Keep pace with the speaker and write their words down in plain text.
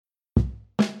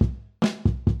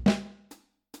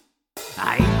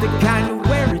I ain't the kind to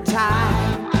wear a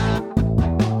tie,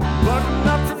 but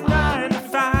not from 9 to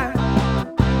 5.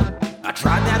 I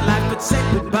tried that life but said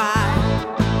goodbye.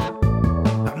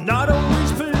 I'm not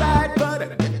always polite, but I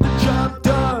get the job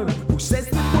done. Who says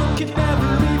that work can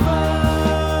never be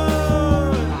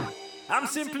fun? I'm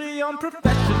simply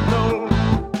unprofessional.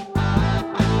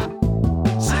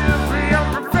 Simply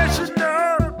unprofessional.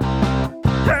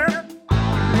 Yeah.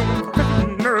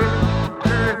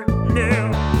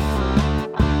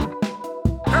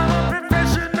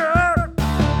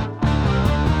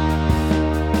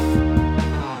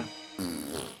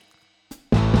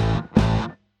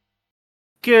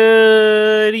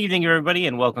 Good evening, everybody,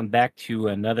 and welcome back to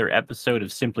another episode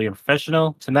of Simply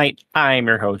Unprofessional. Tonight, I'm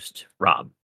your host, Rob.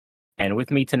 And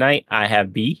with me tonight, I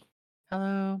have B.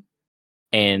 Hello.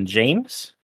 And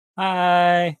James.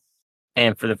 Hi.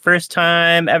 And for the first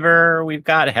time ever, we've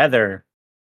got Heather.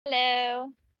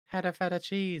 Hello. Head of feta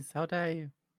cheese. How dare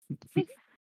you?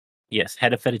 Yes,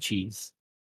 head of feta cheese.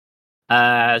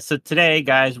 So today,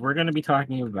 guys, we're going to be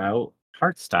talking about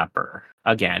Heartstopper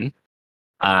again.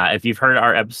 If you've heard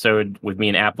our episode with me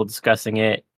and Apple discussing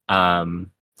it,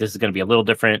 this is going to be a little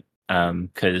different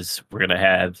because we're going to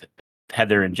have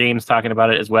Heather and James talking about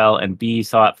it as well. And B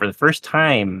saw it for the first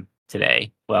time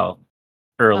today. Well,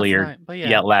 earlier. Last night, but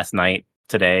yeah. Last night,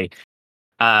 today.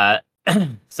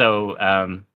 So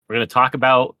we're going to talk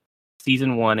about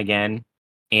season 1 again,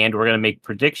 and we're going to make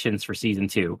predictions for season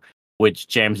 2, which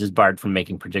James is barred from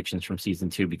making predictions from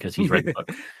season 2 because he's read the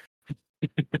book.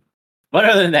 But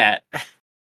other than that,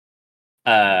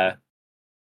 we're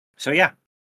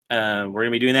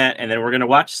gonna be doing that, and then we're gonna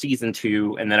watch season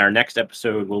 2, and then our next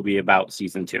episode will be about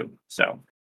season 2. So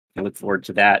I look forward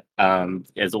to that.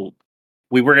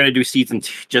 We were gonna do season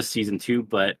 2,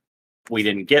 but we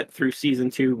didn't get through season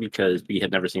 2 because we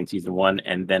had never seen season 1,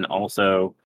 and then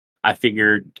also I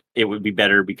figured it would be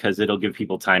better because it'll give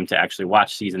people time to actually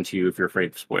watch season 2 if you're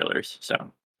afraid of spoilers.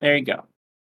 So there you go.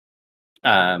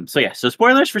 So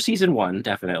spoilers for season 1,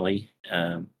 definitely,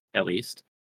 at least.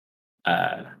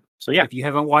 If you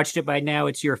haven't watched it by now,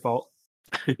 it's your fault.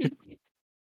 To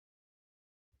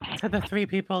the 3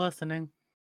 people listening.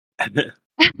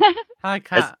 Hi,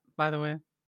 Kat, by the way.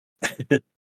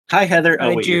 Hi, Heather.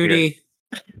 Hi, Judy.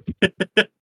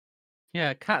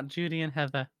 Yeah, Kat, Judy, and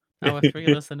Heather. Our 3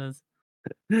 listeners.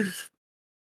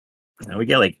 We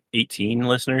get like 18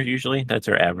 listeners usually. That's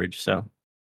our average. So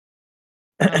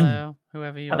Hello,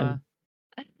 whoever you are.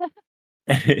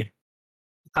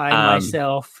 I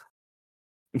myself.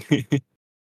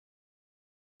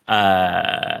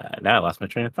 Now I lost my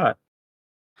train of thought.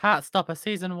 Heartstopper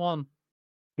season 1.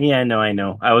 Yeah, I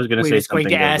know. I was going to say We're something. going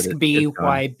to good, ask but B it's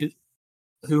gone.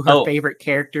 who her favorite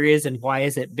character is and why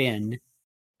is it Ben?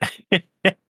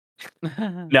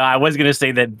 No, I was going to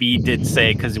say that B did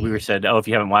say, because we were said, if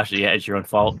you haven't watched it yet, it's your own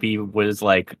fault. B was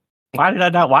like, why did I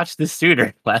not watch this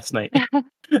sooner last night?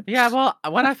 Yeah, well,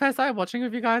 when I first started watching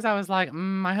with you guys, I was like,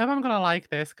 I hope I'm gonna like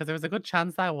this, because there was a good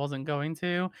chance that I wasn't going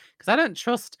to, because I don't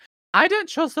trust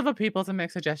other people to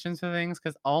make suggestions for things,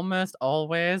 because almost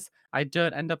always I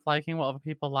don't end up liking what other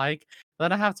people like. But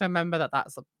then I have to remember that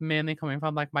that's mainly coming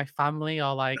from like my family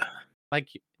or like my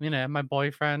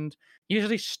boyfriend.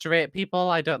 Usually straight people,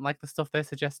 I don't like the stuff they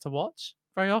suggest to watch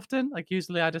very often. Like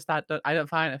usually I don't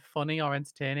find it funny or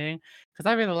entertaining, because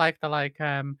I really like the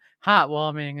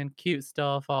heartwarming and cute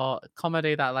stuff or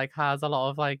comedy that like has a lot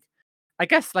of like, I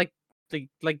guess like the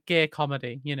gay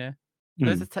comedy.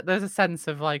 There's a sense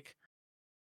of like,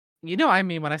 what I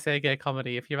mean when I say gay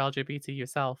comedy if you're LGBT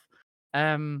yourself.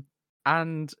 And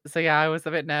so yeah, I was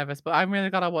a bit nervous, but I'm really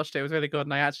glad I watched it. It was really good,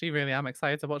 and I actually really am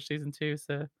excited to watch season 2.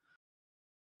 So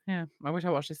yeah, I wish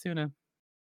I watched it sooner.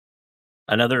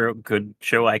 Another good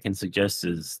show I can suggest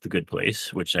is The Good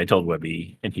Place, which I told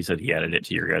Webby, and he said he added it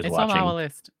to your guys' It's watching. on our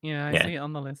list. Yeah, I see it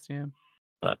on the list. Yeah.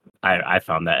 But I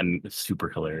found that and it's super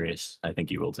hilarious. I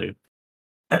think you will too.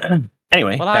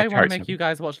 Anyway, Well, I back to want to make Heartstopper. you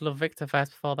guys watch Love Victor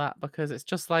first before that, because it's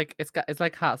just like it's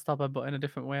like Heartstopper but in a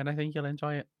different way, and I think you'll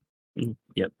enjoy it.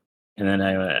 Yep. And then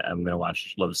I'm gonna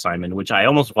watch Love Simon, which I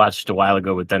almost watched a while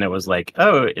ago, but then it was like,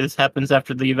 oh, this happens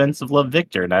after the events of Love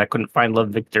Victor, and I couldn't find Love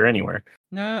Victor anywhere.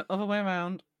 No, other way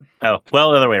around. Oh,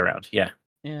 well, the other way around. Yeah.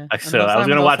 Yeah. So Love I was Simon's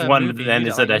gonna watch also a one, movie. but then You it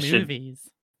don't said like I should. movies.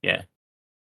 Yeah.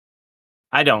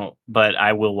 I don't, but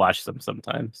I will watch them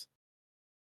sometimes.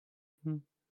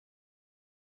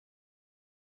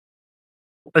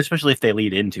 Especially if they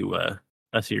lead into a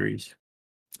series.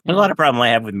 A lot of problem I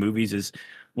have with movies is,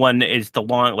 one is the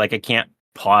long, like I can't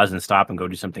pause and stop and go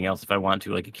do something else if I want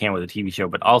to, like I can with a TV show,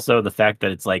 but also the fact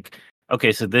that it's like,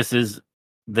 okay, so this is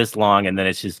this long and then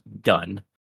it's just done.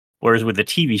 Whereas with a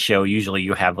TV show, usually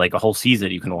you have like a whole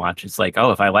season you can watch. It's like,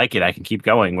 oh, if I like it, I can keep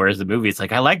going. Whereas the movie, it's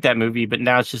like, I like that movie, but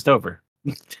now it's just over.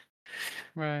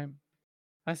 Right.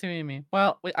 I see what you mean.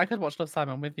 Well, I could watch Love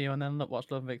Simon with you and then watch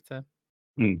Love Victor.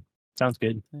 Sounds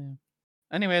good. Yeah.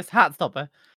 Anyways, Heartstopper.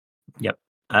 Yep.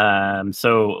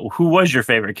 So who was your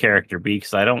favorite character, B?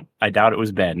 Because I doubt it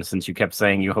was Ben, since you kept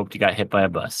saying you hoped you got hit by a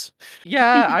bus.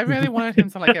 Yeah, I really wanted him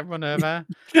to like get run over.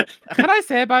 Can I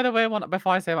say, by the way,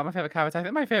 before I say about my favorite character, I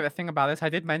think my favorite thing about this, I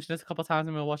did mention this a couple of times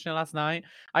when we were watching it last night.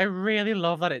 I really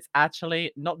love that it's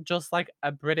actually not just like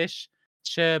a British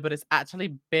show, but it's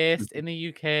actually based in the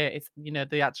UK. It's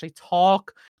they actually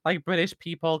talk like British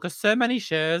people because so many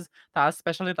shows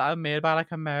that are made by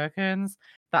like Americans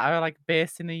that are like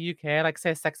based in the UK, like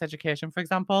say Sex Education, for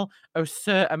example, are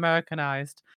so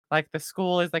Americanized. Like the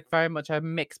school is like very much a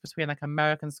mix between like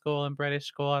American school and British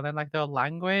school, and then like their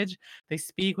language, they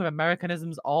speak with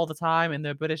Americanisms all the time in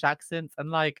their British accents,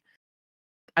 and like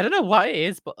I don't know what it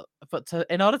is, but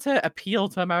in order to appeal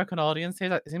to American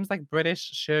audiences, it seems like British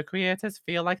show creators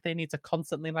feel like they need to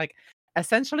constantly like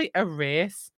essentially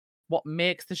erase what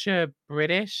makes the show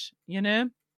British,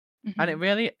 and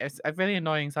Mhm. it's really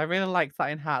annoying. So I really liked that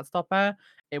in Heartstopper.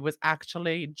 It was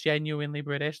actually genuinely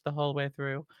British the whole way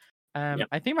through. Yep.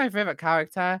 I think my favorite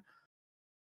character,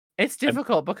 it's I'm-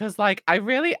 difficult because like I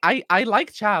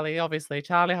like Charlie, obviously.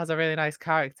 Charlie has a really nice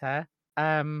character.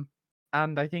 Um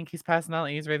and I think his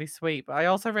personality is really sweet. But I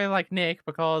also really like Nick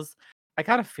because I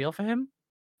kind of feel for him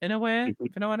in a way,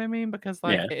 if you know what I mean? Because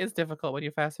like Yeah. it is difficult when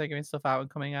you're first figuring stuff out and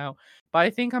coming out. But I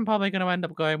think I'm probably gonna end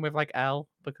up going with like Elle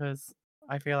because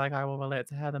I feel like I will relate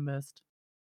to her the most.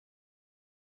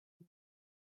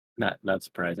 Not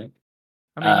surprising.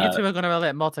 I mean, you two are gonna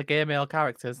relate more to gay male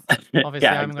characters. Obviously,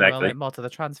 Yeah, I'm gonna exactly. relate more to the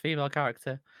trans female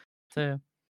character too.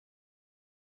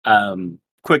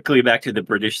 Quickly back to the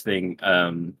British thing.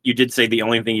 You did say the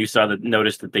only thing you saw that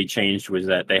noticed that they changed was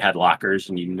that they had lockers,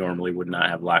 and you normally would not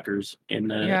have lockers in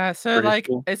Yeah, so British like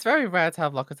school. it's very rare to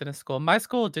have lockers in a school. My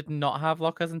school did not have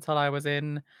lockers until I was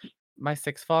in my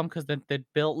sixth form because they'd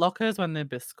built lockers when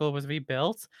the school was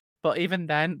rebuilt. But even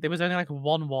then, there was only like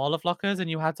one wall of lockers, and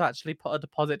you had to actually put a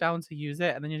deposit down to use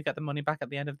it, and then you'd get the money back at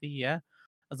the end of the year,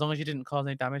 as long as you didn't cause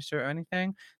any damage to it or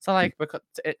anything. So like, because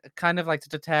it kind of like to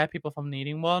deter people from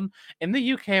needing one. In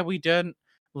the UK, we don't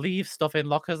leave stuff in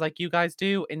lockers like you guys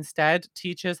do. Instead,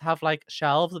 teachers have like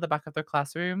shelves at the back of their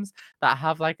classrooms that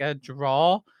have like a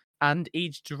drawer, and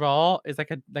each drawer is like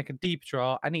a deep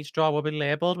drawer, and each drawer will be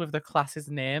labeled with the class's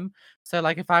name. So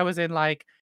like if I was in like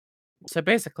so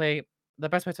basically the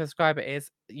best way to describe it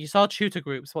is you saw tutor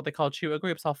groups, what they call tutor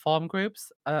groups or form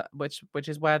groups, which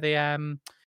is where they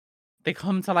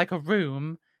come to like a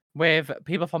room with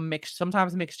people from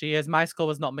sometimes mixed years. My school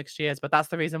was not mixed years, but that's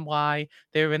the reason why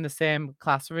they were in the same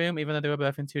classroom, even though they were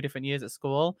both in two different years at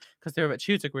school, because they were at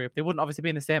tutor group. They wouldn't obviously be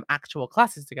in the same actual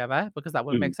classes together because that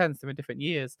wouldn't Mm. make sense. They're in different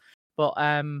years. But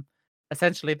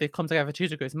essentially they come together for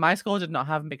tutor groups. My school did not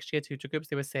have mixed year tutor groups,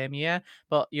 they were same year,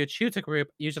 but your tutor group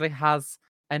usually has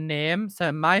a name. So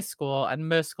in my school and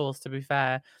most schools, to be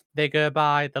fair, they go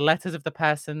by the letters of the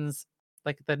person's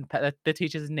like the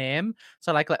teacher's name.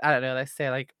 So like I don't know, let's say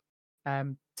like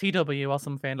TW or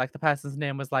something, like the person's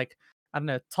name was like, I don't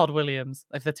know, Todd Williams.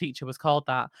 If the teacher was called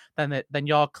that, then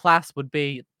your class would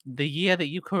be the year that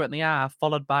you currently are,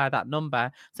 followed by that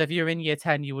number. So if you're in year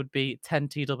 10, you would be 10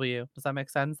 TW. Does that make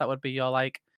sense? That would be your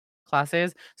like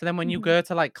classes. So then when you Mhm. go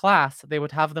to like class, they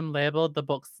would have them labeled, the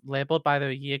books labeled by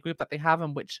the year group that they have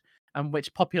and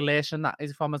which population that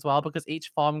is from as well, because each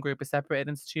form group is separated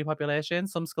into two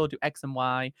populations. Some school do X and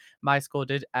Y. My school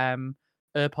did A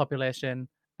population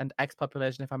and X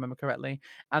population, if I remember correctly.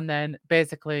 And then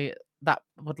basically that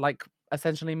would like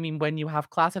essentially mean when you have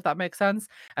class, if that makes sense.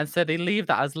 And so they leave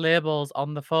that as labels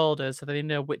on the folders so that they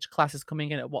know which class is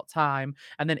coming in at what time.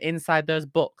 And then inside those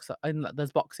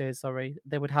those boxes, sorry,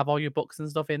 they would have all your books and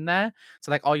stuff in there.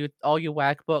 So like all your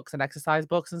workbooks and exercise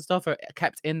books and stuff are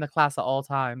kept in the class at all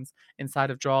times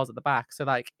inside of drawers at the back. So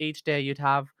like each day you'd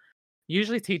have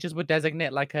usually teachers would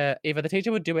designate like either the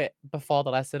teacher would do it before the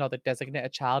lesson or they'd designate a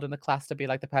child in the class to be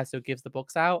like the person who gives the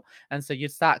books out. And so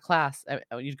you'd start class,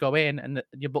 you'd go in and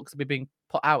your books would be being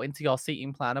put out into your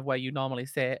seating plan of where you normally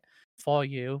sit for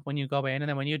you when you go in. And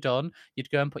then when you're done, you'd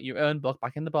go and put your own book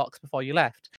back in the box before you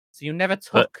left. So you never But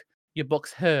took your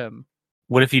books home.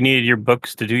 what if you needed your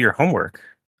books to do your homework?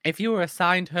 If you were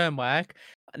assigned homework,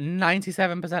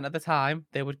 97% of the time,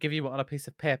 they would give you it on a piece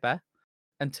of paper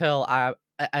until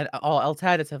or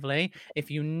alternatively,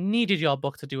 if you needed your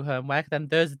book to do homework, then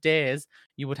those days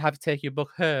you would have to take your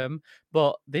book home.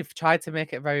 But they've tried to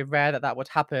make it very rare that that would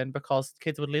happen because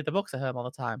kids would leave the books at home all the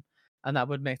time. and that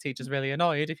would make teachers really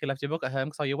annoyed if you left your book at home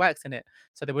because all your work's in it.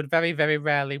 So they would very, very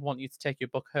rarely want you to take your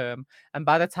book home. And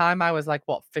by the time I was like,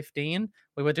 what, 15,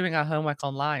 we were doing our homework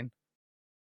online.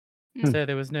 Hmm. So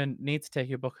there was no need to take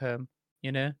your book home,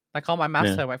 you know? Like all my maths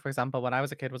Yeah. homework, for example, when I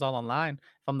was a kid was all online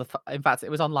in fact,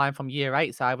 it was online from year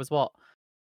 8, so I was what?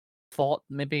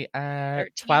 Maybe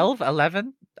 13. 12,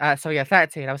 11. So yeah,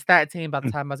 13. I was 13 by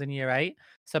the time I was in year 8.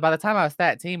 So by the time I was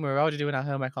 13, we were already doing our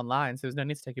homework online. So there's no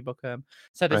need to take your book home.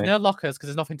 So there's Right. no lockers because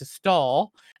there's nothing to store.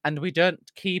 And we don't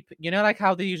keep, like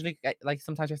how they usually like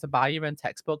sometimes you have to buy your own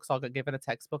textbooks or get given a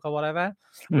textbook or whatever.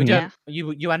 We Mhm. don't,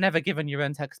 you are never given your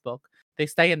own textbook. They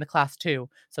stay in the class too.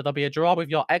 So there'll be a drawer with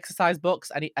your exercise books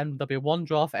and there'll be one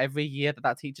drawer for every year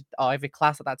that teacher or every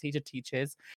class that teacher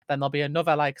teaches. Then there'll be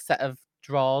another like set of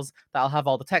drawers that'll have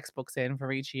all the textbooks in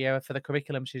for each year for the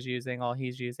curriculum she's using or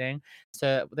he's using.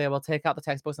 So they will take out the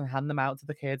textbooks and hand them out to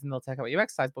the kids, and they'll take out your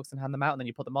exercise books and hand them out, and then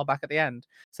you put them all back at the end.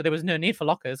 So there was no need for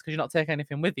lockers because you're not taking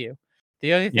anything with you.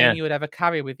 The only Yeah. thing you would ever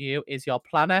carry with you is your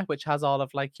planner, which has all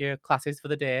of like your classes for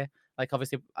the day. Like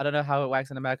obviously, I don't know how it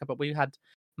works in America, but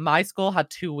my school had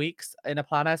 2 weeks in a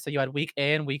planner, so you had week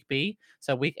A and week B.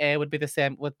 So week A would be the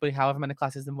same, would be however many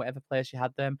classes in whatever place you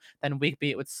had them. Then week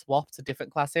B it would swap to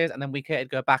different classes, and then week A it'd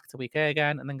go back to week A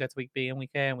again, and then go to week B and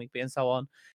week A and week B and so on,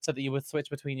 so that you would switch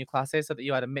between your classes, so that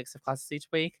you had a mix of classes each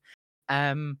week.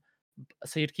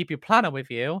 So you'd keep your planner with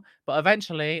you, but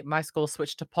eventually my school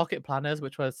switched to pocket planners,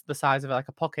 which was the size of like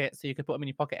a pocket, so you could put them in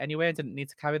your pocket anyway and didn't need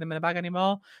to carry them in a bag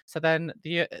anymore. So then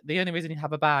the only reason you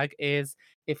have a bag is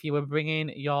if you were bringing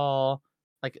your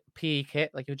like PE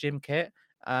kit, like your gym kit,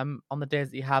 on the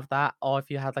days that you have that, or if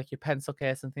you had like your pencil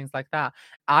case and things like that.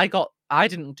 I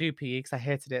didn't do PE because I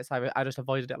hated it, so I just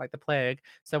avoided it like the plague.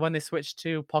 So when they switched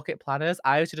to pocket planners,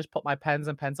 I used to just put my pens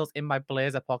and pencils in my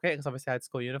blazer pocket because obviously I had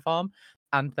school uniform,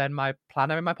 and then my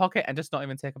planner in my pocket, and just not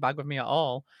even take a bag with me at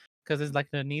all because there's like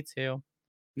no need to.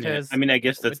 Yeah. I Because mean, I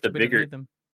guess we that's the don't bigger need them.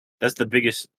 that's the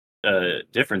biggest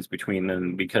difference between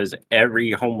them, because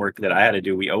every homework that I had to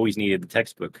do, we always needed the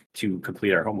textbook to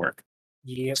complete our homework.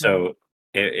 Yep. So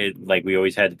it like we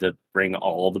always had to bring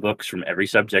all the books from every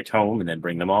subject home and then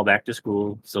bring them all back to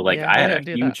school. So like Yeah, I we had don't a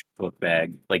do that. huge book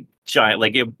bag, like giant,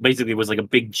 like it basically was like a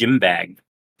big gym bag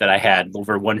that I had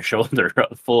over one shoulder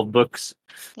full of books.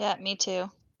 Yeah, me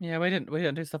too. Yeah, we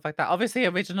didn't do stuff like that. Obviously,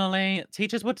 originally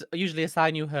teachers would usually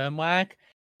assign you homework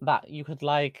that you could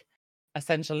like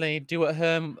essentially do at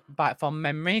home by from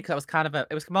memory, because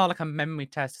it was more like a memory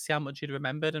test to see how much you'd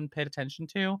remembered and paid attention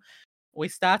to. We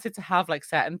started to have like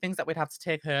certain things that we'd have to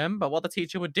take home, but what the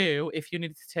teacher would do if you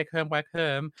needed to take homework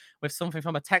home with something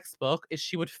from a textbook is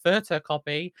she would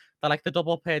photocopy the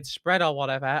double page spread or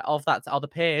whatever of that, or the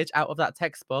page out of that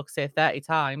textbook, say 30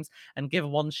 times, and give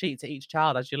one sheet to each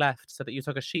child as you left, so that you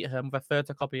took a sheet home with a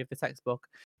photocopy of the textbook.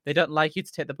 They don't like you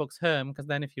to take the books home because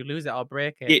then if you lose it or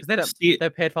break it, It, because see, they're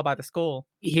paid for by the school.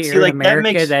 Here in like, that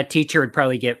America, makes- that teacher would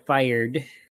probably get fired.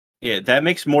 Yeah, that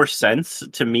makes more sense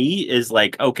to me. Is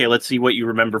like, okay, let's see what you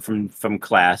remember from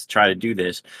class. Try to do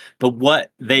this. But what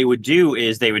they would do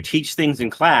is they would teach things in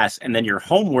class, and then your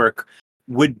homework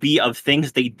would be of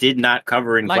things they did not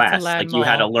cover in Like to class. learn Like you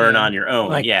had to more, learn yeah. on your own.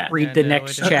 Like Yeah. read Yeah, the no, we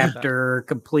next don't do that. chapter,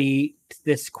 complete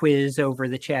this quiz over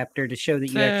the chapter to show that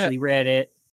you So- actually read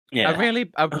it. Yeah.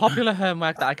 A popular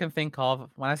homework that I can think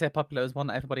of, when I say popular, it was one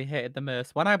that everybody hated the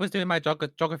most. When I was doing my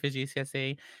geography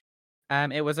GCSE,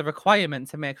 it was a requirement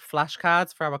to make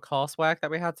flashcards for our coursework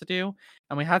that we had to do,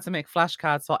 and we had to make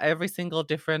flashcards for every single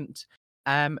different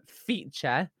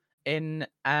feature in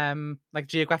like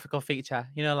geographical feature.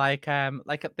 Like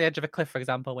at the edge of a cliff, for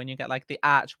example, when you get like the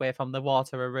archway from the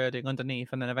water eroding underneath,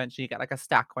 and then eventually you get like a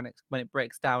stack when it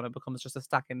breaks down and becomes just a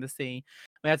stack in the sea.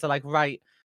 We had to like write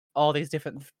all these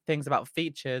different things about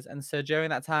features. And so during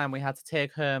that time, we had to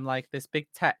take home like this big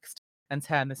text and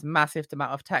turn this massive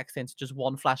amount of text into just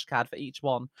one flashcard for each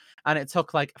one. And it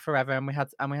took like forever. And we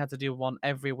had to do one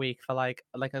every week for like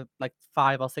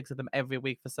 5 or 6 of them every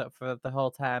week for the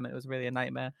whole term. It was really a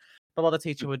nightmare. But what the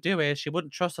teacher would do is she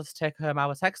wouldn't trust us to take home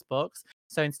our textbooks.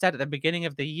 So instead, at the beginning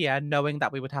of the year, knowing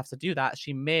that we would have to do that,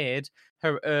 she made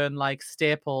her own like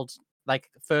stapled, like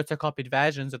photocopied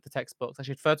versions of the textbooks. So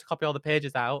she'd photocopy all the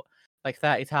pages out like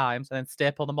 30 times and then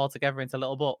staple them all together into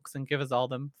little books and give us all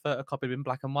them photocopied in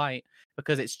black and white,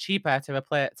 because it's cheaper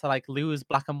to lose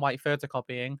black and white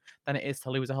photocopying than it is to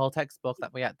lose a whole textbook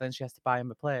that then she has to buy and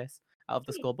replace out of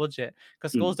the school budget,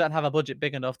 because schools don't have a budget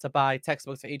big enough to buy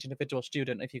textbooks for each individual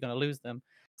student if you're going to lose them.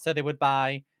 So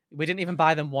we didn't even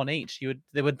buy them one each.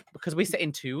 Because we sit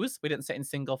in twos, we didn't sit in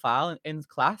single file in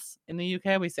class in the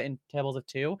UK. We sit in tables of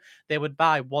 2. They would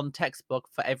buy one textbook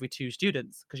for every 2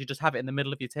 students, because you just have it in the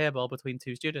middle of your table between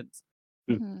 2 students.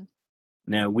 Hmm.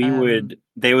 No,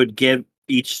 they would give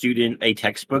each student a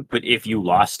textbook, but if you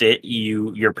lost it,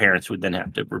 your parents would then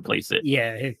have to replace it.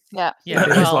 Yeah. If Yeah, it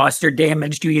was well, lost or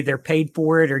damaged, you either paid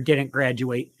for it or didn't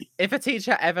graduate. if a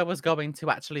teacher ever was going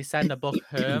to actually send a book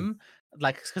home,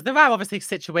 like, because there are obviously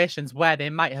situations where they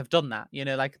might have done that,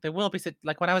 like there will be,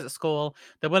 like when I was at school,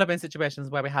 there will have been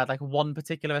situations where we had like one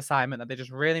particular assignment that they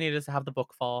just really needed us to have the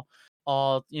book for,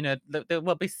 or, there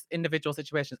will be individual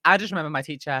situations. I just remember my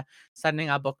teacher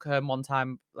sending our book home one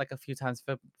time, like a few times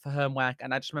for homework,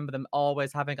 and I just remember them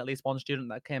always having at least one student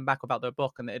that came back without their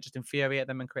book, and it just infuriated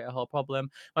them and create a whole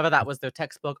problem, whether that was their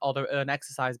textbook or their own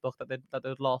exercise book that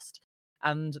they'd lost.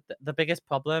 And the biggest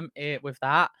problem with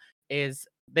that is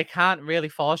they can't really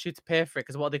force you to pay for it,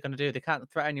 because what are they going to do? They can't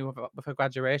threaten you with a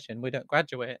graduation. We don't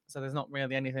graduate, so there's not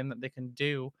really anything that they can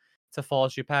do to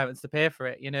force your parents to pay for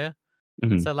it.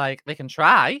 Mhm. So like they can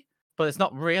try, but it's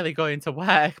not really going to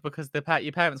work because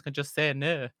your parents can just say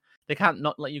no. They can't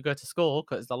not let you go to school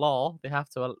because it's the law. They have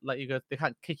to let you go. They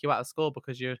can't kick you out of school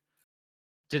because you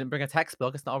didn't bring a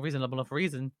textbook. It's not a reasonable enough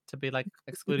reason to be like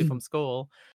excluded from school.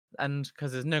 And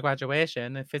because there's no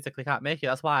graduation, they physically can't make it.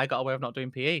 That's why I got away with not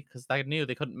doing PE, because they knew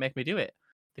they couldn't make me do it.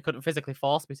 They couldn't physically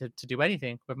force me to do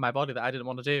anything with my body that I didn't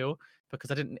want to do,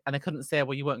 because I didn't, and they couldn't say,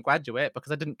 well, you weren't graduate,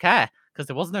 because I didn't care, because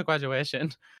there was no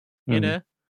graduation, you Mhm. know?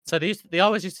 So they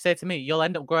always used to say to me, you'll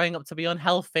end up growing up to be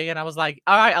unhealthy. And I was like,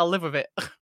 all right, I'll live with it.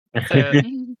 So,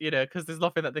 because there's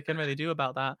nothing that they can really do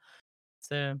about that.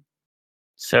 So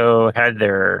So,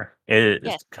 Heather,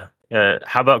 Yes.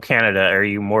 how about Canada? Are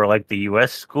you more like the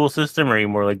U.S. school system, or are you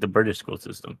more like the British school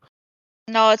system?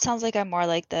 No, it sounds like I'm more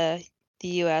like the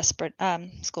U.S.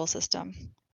 School system.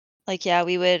 Like, yeah,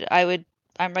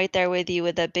 I'm right there with you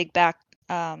with a big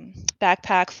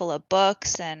backpack full of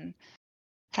books and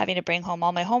having to bring home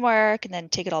all my homework and then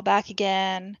take it all back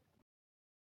again.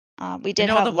 We did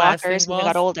what have the worst thing lockers when we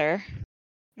got was? older.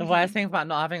 The worst thing about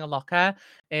not having a locker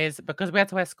is because we had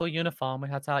to wear school uniform, we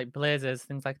had to like blazers,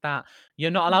 things like that. You're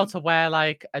not allowed to wear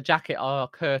like a jacket or a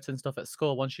coat and stuff at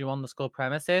school once you're on the school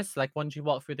premises. Like once you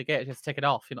walk through the gate, you just take it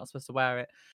off. You're not supposed to wear it.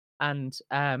 And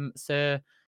so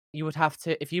you would have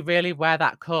to, if you really wear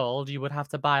that cold, you would have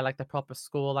to buy like the proper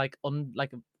school, like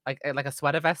a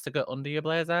sweater vest to go under your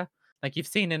blazer. Like you've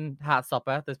seen in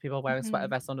Heartstopper, there's people wearing sweater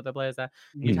vests under their blazer.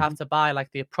 You'd have to buy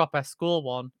like the proper school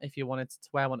one if you wanted to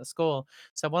wear one at school.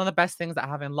 So one of the best things that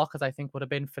having lockers, I think, would have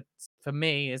been for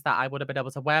me is that I would have been able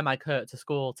to wear my coat to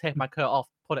school, take my coat off,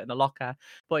 put it in a locker.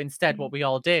 But instead, what we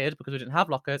all did, because we didn't have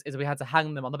lockers, is we had to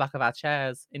hang them on the back of our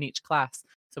chairs in each class.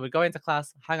 So we'd go into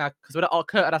class, hang out, because our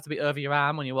coat would have to be over your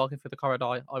arm when you're walking through the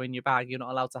corridor or in your bag. You're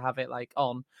not allowed to have it like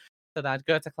on. So then I'd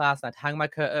go to class and I'd hang my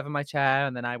coat over my chair,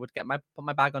 and then I would put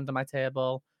my bag under my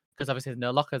table, because obviously there's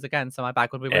no lockers again, so my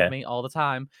bag would be with me all the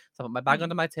time. So I put my bag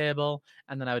under my table,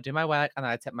 and then I would do my work, and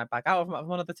then I'd take my bag out of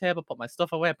one of the table, put my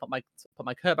stuff away, put my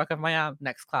coat back over my arm.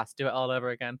 Next class, do it all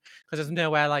over again, because there's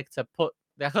nowhere like to put.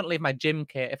 I couldn't leave my gym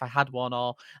kit if I had one,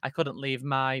 or I couldn't leave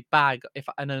my bag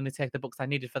and only take the books I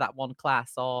needed for that one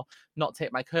class, or not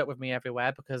take my coat with me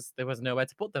everywhere because there was nowhere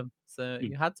to put them. So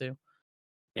you had to.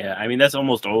 Yeah, I mean, that's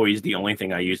almost always the only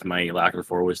thing I used my locker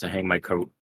for, was to hang my coat.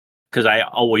 Because I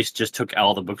always just took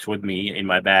all the books with me in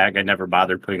my bag. I never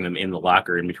bothered putting them in the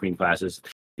locker in between classes.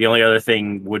 The only other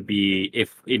thing would be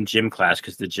if in gym class,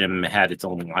 because the gym had its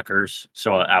own lockers.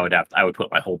 So I would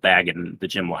put my whole bag in the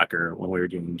gym locker when we were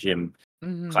doing gym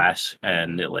class.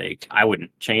 And I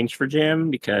wouldn't change for gym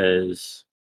because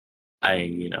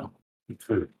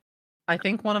I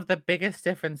think one of the biggest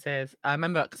differences, I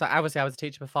remember, because obviously I was a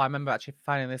teacher before, I remember actually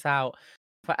finding this out.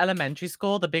 For elementary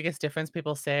school, the biggest difference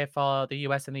people say for the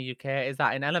US and the UK is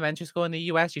that in elementary school in the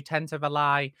US, you tend to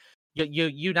rely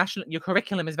your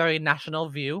curriculum is very national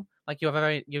view. Like your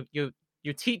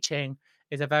teaching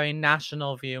is a very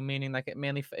national view, meaning like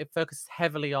it focuses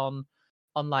heavily on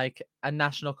like a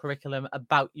national curriculum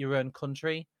about your own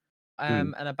country.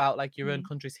 And about like your own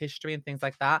country's history and things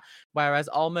like that. Whereas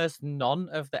almost none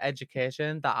of the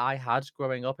education that I had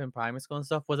growing up in primary school and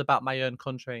stuff was about my own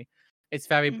country. It's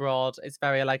very broad. It's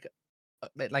very like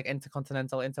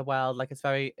intercontinental, interworld. Like it's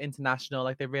very international.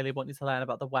 Like they really want you to learn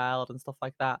about the world and stuff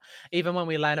like that. Even when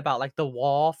we learn about like the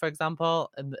war, for example,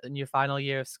 in your final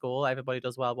year of school, everybody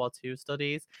does World War II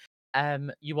studies.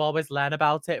 You always learn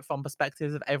about it from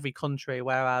perspectives of every country.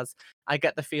 Whereas I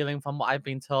get the feeling from what I've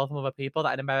been told from other people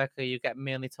that in America you get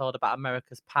mainly told about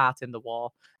America's part in the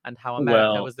war and how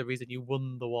America was the reason you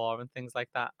won the war and things like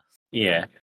that. Yeah.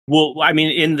 Well, I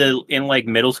mean, in like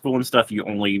middle school and stuff, you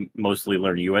only mostly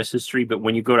learn U.S. history. But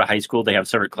when you go to high school, they have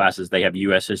separate classes. They have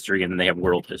U.S. history and then they have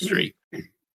world history,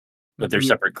 but they're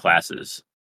separate classes.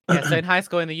 Yeah, so in high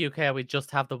school in the UK, we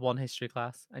just have the one history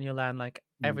class, and you learn like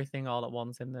Mm. everything all at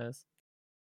once in those.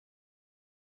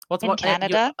 In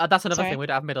Canada, That's another sorry. thing. We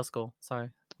don't have middle school. Sorry,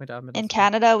 we don't have middle In school.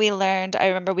 Canada, I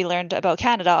remember we learned about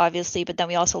Canada, obviously, but then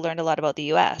we also learned a lot about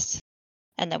the US.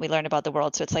 And then we learned about the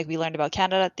world. So it's like we learned about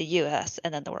Canada, the US,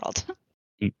 and then the world.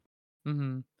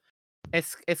 Mm-hmm.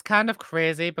 It's kind of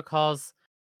crazy because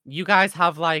you guys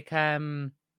have like a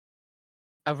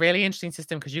really interesting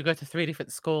system because you go to 3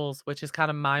 different schools, which is kind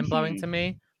of mind-blowing to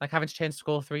me. Like having to change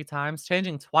school 3 times.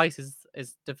 Changing twice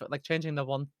is different. Like changing the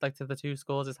one like to the 2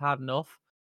 schools is hard enough.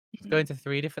 Going to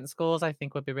 3 different schools, I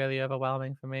think would be really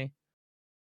overwhelming for me.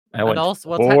 I And went to also,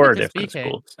 well, 4 technically different speaking,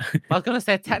 schools. I was gonna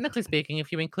say technically speaking,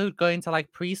 if you include going to like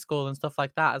preschool and stuff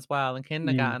like that as well, and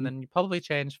kindergarten, Mhm. then you probably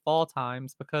change 4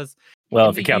 times because Well,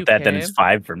 in if you the count that, then it's UK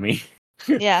 5 for me.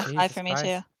 Yeah, 5 Jesus for me Christ.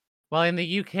 too. Well, in the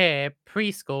UK,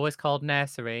 preschool is called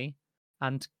nursery,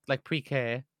 and like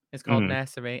pre-K is called Mhm.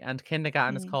 nursery, and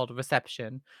kindergarten is Mm. called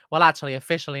reception. Well, actually,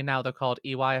 officially now they're called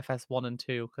EYFS 1 and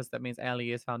 2 because that means early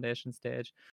years foundation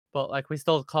stage. But like we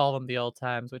still call them the old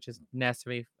terms, which is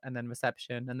nursery and then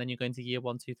reception, and then you go into year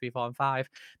 1, 2, 3, 4, and 5.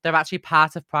 They're actually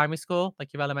part of primary school,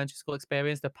 like your elementary school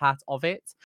experience. They're part of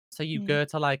it. So you Mm. go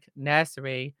to like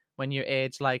nursery when you're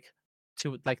age like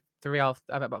 2, like 3 or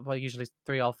well, usually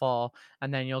 3 or 4,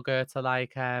 and then you'll go to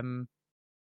like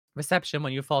reception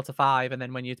when you're 4 to 5, and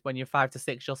then when you're 5 to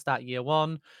 6, you'll start year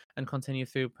 1 and continue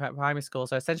through primary school.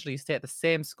 So essentially, you stay at the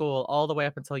same school all the way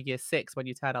up until year 6 when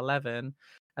you turn 11,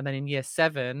 and then in year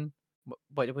 7,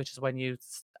 which is when you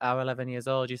are 11 years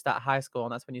old, you start high school,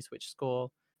 and that's when you switch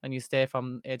school, and you stay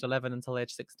from age 11 until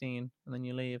age 16, and then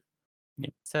you leave. Yeah.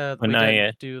 So When we don't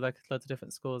I do like loads of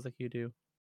different schools like you do.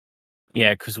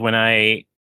 yeah, because when I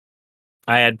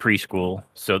had preschool,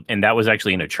 so and that was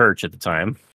actually in a church at the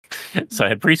time. So I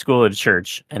had preschool at a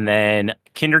church, and then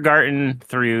kindergarten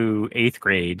through 8th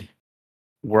grade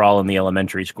were all in the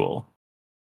elementary school.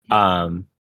 So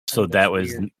that's that was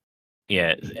weird.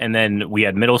 yeah, and then we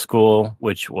had middle school,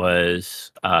 which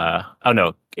was oh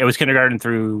no, it was kindergarten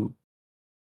through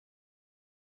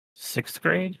 6th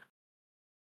grade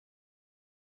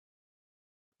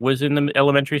was in the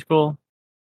elementary school.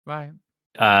 Right.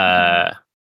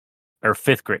 Or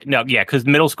 5th grade. No, yeah, because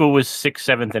middle school was 6th,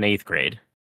 7th, and 8th grade.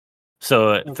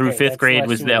 So through Okay, 5th that's grade less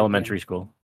was the weird elementary then.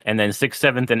 school, and then 6th,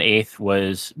 7th, and 8th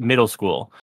was middle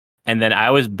school. And then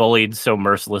I was bullied so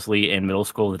mercilessly in middle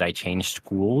school that I changed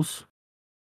schools.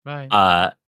 Right.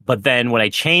 But then when I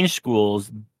changed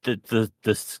schools,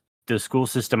 the school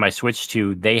system I switched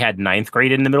to, they had 9th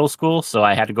grade in the middle school, so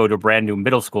I had to go to a brand new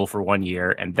middle school for 1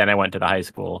 year, and then I went to the high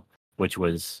school, which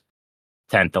was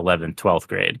 10th, 11th, 12th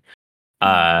grade.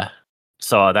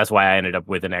 So that's why I ended up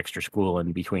with an extra school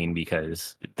in between,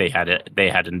 because the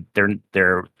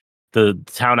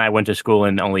town I went to school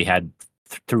in only had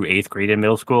through 8th grade in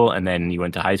middle school, and then you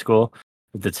went to high school.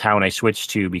 The town I switched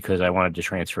to, because I wanted to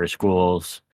transfer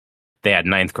schools, they had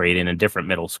 9th grade in a different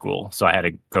middle school, so I had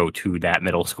to go to that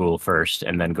middle school first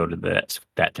and then go to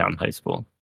that town high school.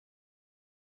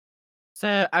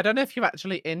 So I don't know if you're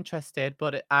actually interested,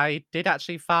 but I did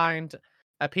actually find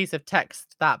a piece of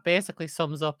text that basically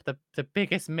sums up the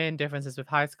biggest main differences with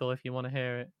high school, if you want to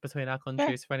hear it, between our Sure.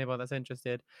 countries for anyone that's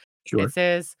interested. Sure. It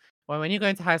says, well, when you go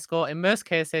into high school, in most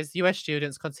cases, US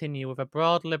students continue with a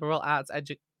broad and liberal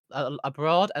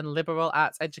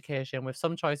arts education with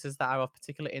some choices that are of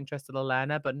particular interest to the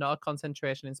learner, but not a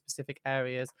concentration in specific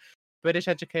areas. British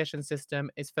education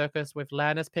system is focused with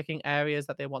learners picking areas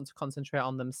that they want to concentrate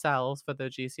on themselves for their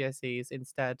GCSEs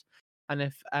instead. And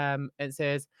if it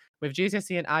says with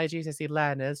GCSE and IGCSE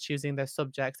learners choosing their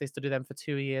subjects, they study them for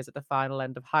 2 years at the final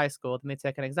end of high school. Then they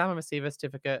take an exam and receive a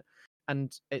certificate,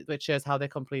 which shows how they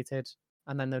completed,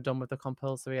 and then they're done with the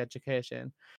compulsory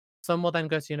education. Some will then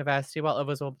go to university, while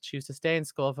others will choose to stay in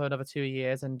school for another 2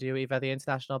 years and do either the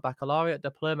International Baccalaureate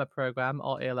Diploma Program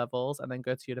or A levels, and then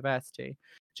go to university.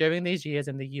 During these years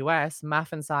in the US,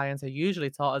 math and science are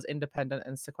usually taught as independent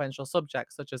and sequential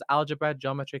subjects, such as algebra,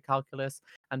 geometry, calculus,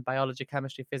 and biology,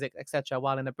 chemistry, physics, etc.,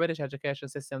 while in the British education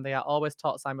system, they are always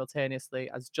taught simultaneously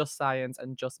as just science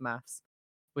and just maths,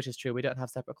 which is true. We don't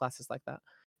have separate classes like that.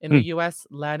 In the US,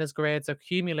 learners' grades are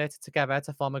accumulated together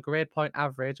to form a grade point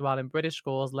average, while in British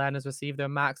schools, learners receive their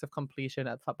marks of completion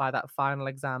by that final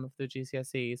exam of their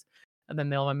GCSEs, and then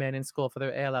they'll remain in school for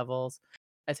their A levels.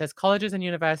 It says colleges and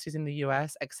universities in the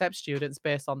US accept students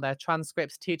based on their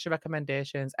transcripts, teacher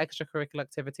recommendations, extracurricular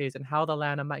activities, and how the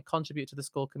learner might contribute to the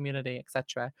school community,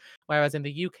 etc. Whereas in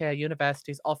the UK,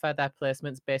 universities offer their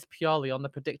placements based purely on the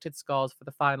predicted scores for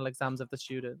the final exams of the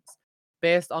students.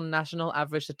 Based on national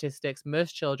average statistics,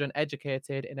 most children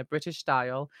educated in a British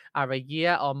style are a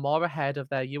year or more ahead of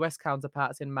their US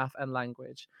counterparts in math and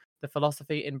language. The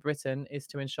philosophy in Britain is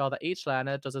to ensure that each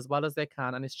learner does as well as they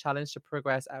can and is challenged to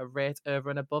progress at a rate over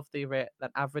and above the rate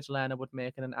that average learner would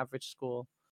make in an average school.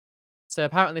 So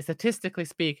apparently, statistically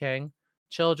speaking,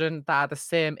 children that are the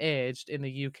same age in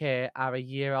the UK are a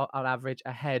year on average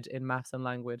ahead in maths and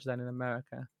language than in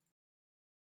America,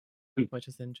 Hmm. which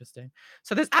is interesting.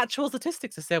 So there's actual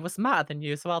statistics to say we're smarter than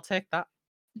you, so I'll take that.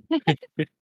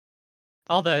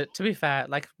 Although, to be fair,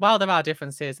 like while there are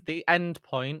differences, the end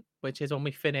point, which is when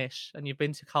we finish and you've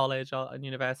been to college or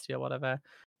university or whatever,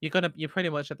 you're pretty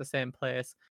much at the same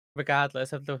place,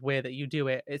 regardless of the way that you do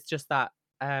it. It's just that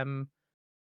um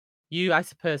I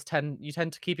suppose you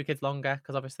tend to keep your kids longer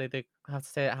because obviously they have to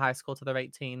stay at high school till they're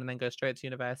 18 and then go straight to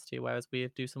university, whereas we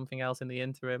do something else in the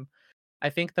interim. I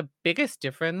think the biggest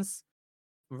difference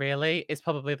really is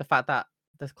probably the fact that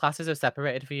the classes are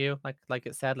separated for you, like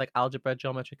it said, like algebra,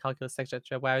 geometry, calculus,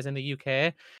 etc. Whereas in the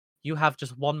UK, you have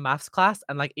just one maths class,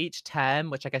 and like each term,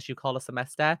 which I guess you call a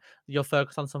semester, you'll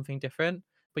focus on something different.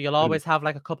 But you'll Mm. always have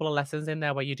like a couple of lessons in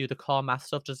there where you do the core math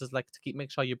stuff, just as like to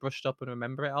make sure you're brushed up and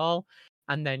remember it all.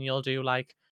 And then you'll do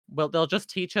like, well, they'll just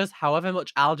teach us however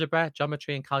much algebra,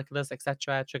 geometry, and calculus,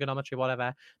 etc., trigonometry,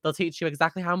 whatever. They'll teach you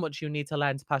exactly how much you need to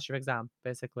learn to pass your exam,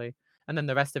 basically. And then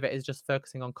the rest of it is just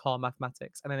focusing on core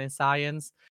mathematics. And then in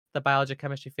science, the biology,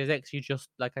 chemistry, physics, you just,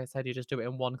 like I said, you just do it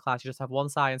in one class. You just have one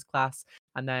science class.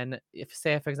 And then if,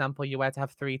 say, for example, you were to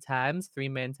have three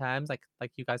main terms, like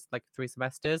you guys, like 3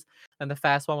 semesters, then the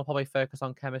first one will probably focus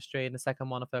on chemistry and the second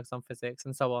one will focus on physics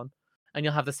and so on. And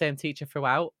you'll have the same teacher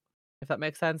throughout, if that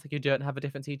makes sense. Like you don't have a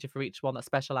different teacher for each one that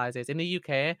specializes. In the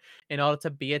UK, in order to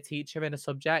be a teacher in a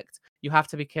subject, you have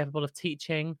to be capable of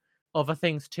teaching other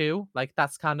things too. Like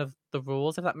that's kind of the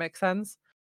rules, if that makes sense.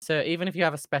 So even if you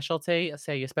have a specialty,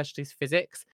 say your specialty is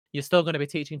physics, you're still going to be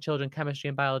teaching children chemistry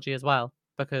and biology as well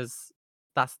because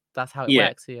that's how it Yeah,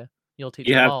 works here. You'll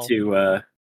teach you them have all. to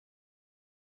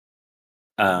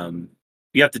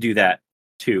you have to do that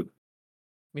too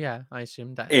Yeah, I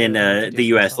assume that in you'll need to do the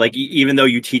US. special. Like even though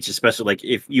you teach a special, like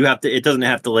if you have to, it doesn't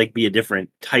have to like be a different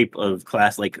type of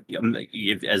class. Like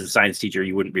if, as a science teacher,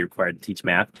 you wouldn't be required to teach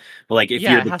math. But like if Yeah,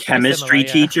 you're it the has to be similar. chemistry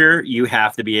Yeah, teacher, you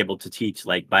have to be able to teach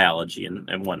like biology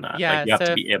and whatnot. Like yeah. you have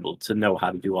to So be able to know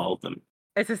how to do all of them.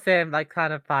 it's the same like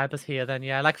kind of vibe as here. Then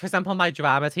yeah, like for example, my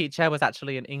drama teacher was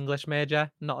actually an English major,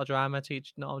 not a drama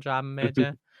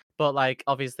major. But like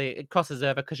obviously it crosses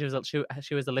over because she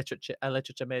was a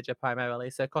literature major primarily,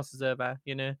 so it crosses over,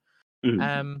 you know.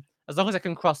 Mhm. As long as it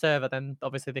can cross over, then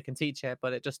obviously they can teach it, but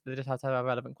they just have to have a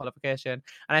relevant qualification.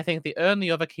 And I think the only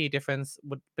other key difference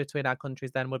between our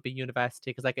countries then would be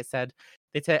university, because like I said,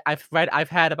 I've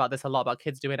heard about this a lot about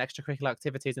kids doing extracurricular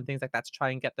activities and things like that to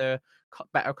try and get their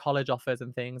better college offers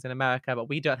and things in America, but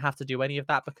we don't have to do any of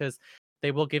that because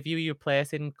they will give you your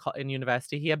place in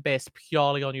university here based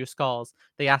purely on your scores.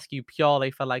 They ask you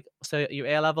purely for like, so your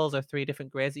A levels are 3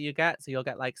 different grades that you get. So you'll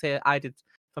get like, say I did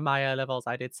for my A levels,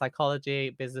 I did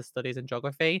psychology, business studies, and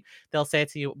geography. They'll say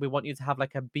to you, we want you to have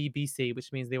like a BBC,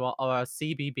 which means they want, or a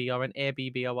CBB or an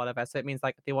ABB or whatever. So it means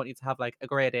like they want you to have like a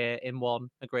grade A in one,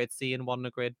 a grade C in one,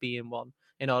 a grade B in one.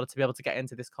 In order to be able to get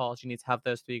into this course, you need to have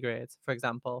those 3 grades, for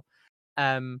example.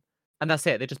 Um, and that's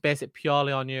it. They just base it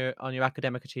purely on your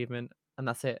academic achievement, and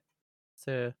that's it.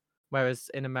 So whereas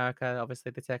in America,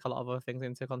 obviously they take a lot of other things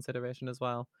into consideration as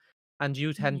well. And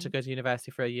you tend to Mhm. go to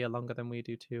university for a year longer than we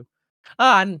do too.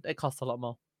 Oh, and it costs a lot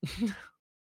more.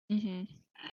 Mhm.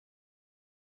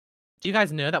 Do you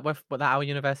guys know that that our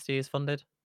university is funded?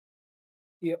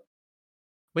 Yep.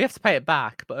 We have to pay it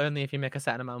back, but only if you make a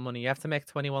certain amount of money. You have to make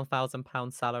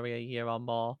 £21,000 salary a year or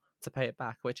more to pay it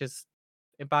back, which is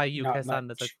by UK Not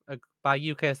standards, much. by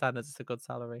UK standards, it's a good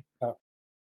salary, Oh,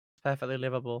 perfectly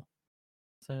livable.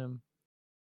 So,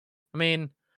 I mean,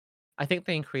 I think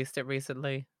they increased it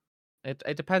recently.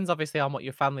 It depends obviously on what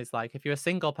your family's like. If you're a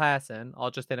single person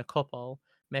or just in a couple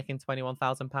making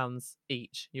 £21,000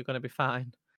 each, you're going to be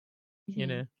fine. You Mhm.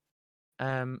 know.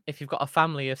 If you've got a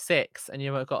family of 6 and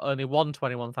you've got only one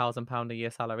 £21,000 a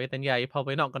year salary, then yeah, you're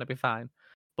probably not going to be fine.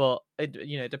 But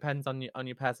it depends on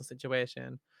your personal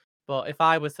situation. But if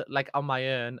I was like on my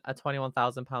own, a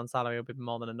 £21,000 salary would be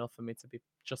more than enough for me to be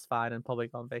just fine and probably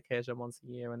go on vacation once a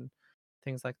year and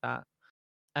things like that.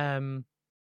 Um,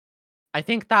 I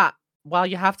think that while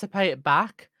you have to pay it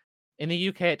back, in the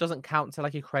UK it doesn't count to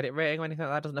like your credit rating or anything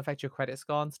like that. It doesn't affect your credit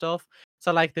score and stuff.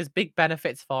 So like there's big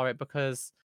benefits for it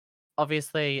because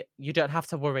obviously you don't have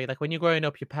to worry. Like when you're growing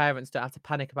up, your parents don't have to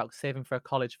panic about saving for a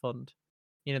college fund.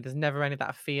 There's never any of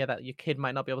that fear that your kid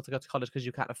might not be able to go to college because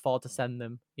you can't afford to send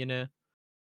them.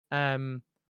 And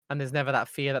there's never that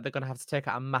fear that they're going to have to take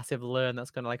out a massive loan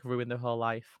that's going to like ruin their whole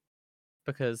life,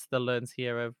 because the loans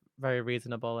here are very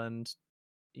reasonable. And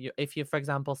if you, for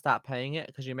example, start paying it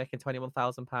because you're making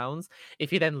 £21,000,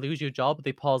 if you then lose your job,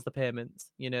 they pause the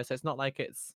payments. So it's not like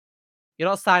you're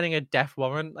not signing a death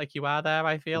warrant like you are there.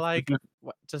 I feel like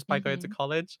just by going to Mhm.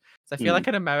 college. So I feel like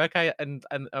in America and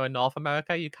or in North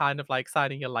America, you kind of like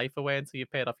signing your life away until you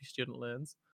paid off your student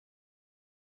loans.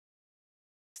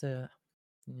 So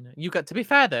you got to be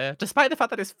fair though. Despite the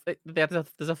fact that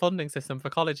there's a funding system for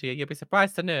college here, you'll be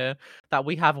surprised to know that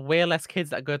we have way less kids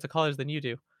that go to college than you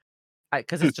do.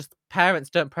 Because it's just parents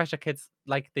don't pressure kids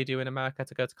like they do in America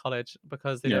to go to college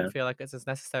because they Yeah. don't feel like it's as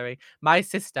necessary. My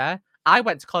sister, I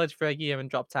went to college for a year and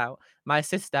dropped out. My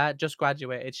sister just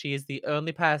graduated. She is the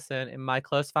only person in my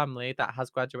close family that has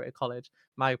graduated college.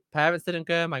 My parents didn't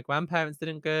go. My grandparents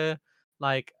didn't go.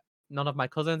 Like, none of my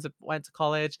cousins went to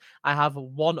college. I have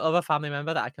one other family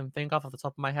member that I can think of off the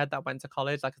top of my head that went to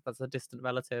college. Like, that's a distant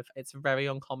relative. It's very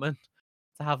uncommon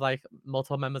to have like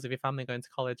multiple members of your family going to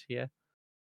college here.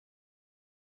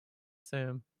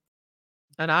 So,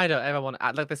 and I don't ever want to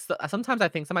act like this. Sometimes I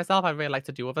think to myself, I really like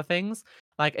to do other things.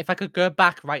 Like, if I could go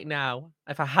back right now,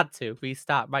 if I had to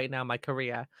restart right now my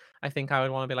career, I think I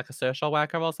would want to be like a social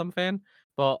worker or something.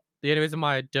 But the only reason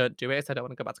why I don't do it is I don't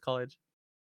want to go back to college.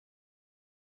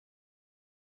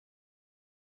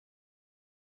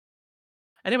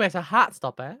 Anyway, so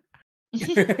Heartstopper.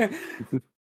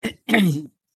 I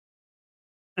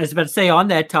was about to say, on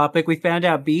that topic, we found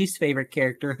out B's favorite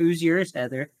character. Who's yours,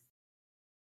 Heather?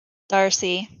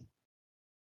 Darcy.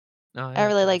 Oh, I yeah,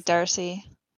 really like Darcy.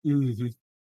 Mm-hmm.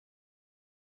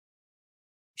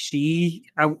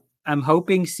 I'm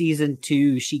hoping season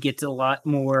 2 she gets a lot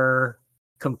more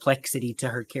complexity to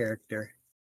her character.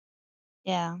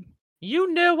 Yeah.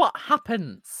 You know what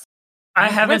happens. I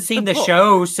You've haven't read seen the the book.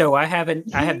 show, so I have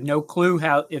no clue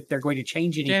if they're going to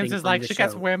change anything. James is from like, the she show.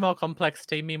 gets way more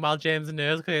complexity. Meanwhile, James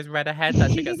knows because he's read ahead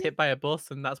that she gets hit by a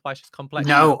bus, and that's why she's complex.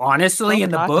 No, honestly, Hope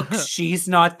in the not. books, she's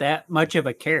not that much of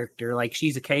a character. Like,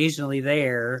 she's occasionally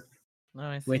there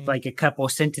with like a couple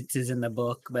sentences in the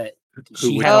book, but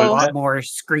she which had one a was lot that? more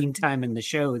screen time in the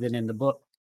show than in the book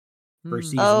for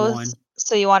season Oh, 1.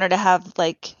 so you want her to have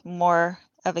like more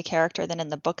of a character than in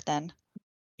the book then?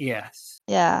 Yes.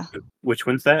 Yeah. Which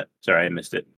one's that? Sorry, I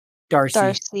missed it.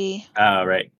 Darcy. Oh,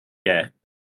 right. Yeah.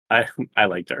 I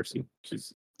like Darcy.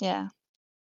 She's Yeah.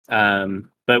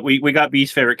 but we got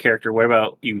B's favorite character. What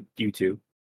about you two?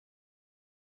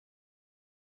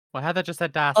 Well, Heather just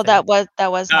said Darcy. Oh, that was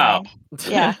mine.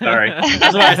 Yeah. Sorry.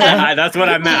 That's what I said. That's what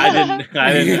I meant.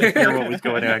 I didn't hear what was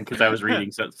going on because I was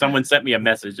reading. So someone sent me a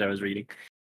message I was reading.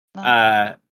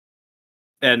 Oh.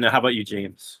 And how about you,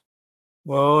 James?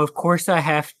 Well, of course, I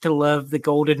have to love the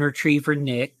golden retriever,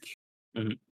 Nick.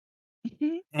 Mhm.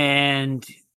 And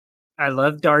I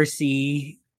love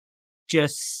Darcy,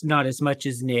 just not as much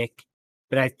as Nick.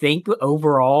 But I think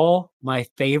overall, my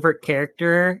favorite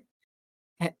character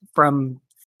from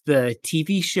the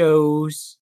TV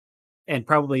shows and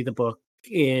probably the book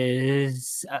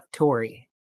is Tori.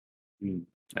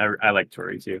 I like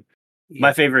Tori too. Yeah.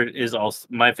 My favorite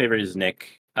is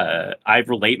Nick. I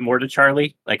relate more to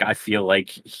Charlie. Like, I feel like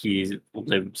he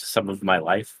lived some of my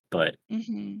life, but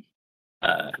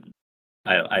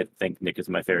I think Nick is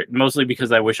my favorite, mostly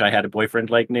because I wish I had a boyfriend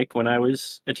like Nick when I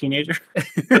was a teenager.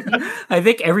 I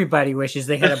think everybody wishes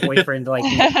they had a boyfriend like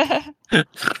Nick.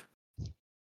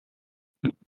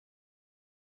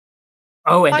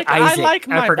 Oh, and Isaac.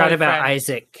 I forgot about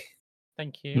Isaac.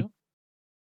 Thank you.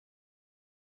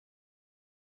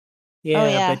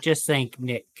 Yeah, but just think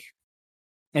Nick.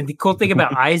 And the cool thing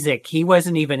about Isaac, he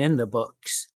wasn't even in the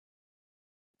books.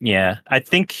 Yeah, I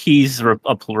think he's a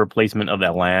replacement of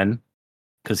Elan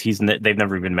because they've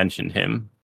never even mentioned him.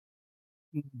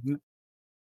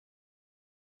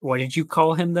 What did you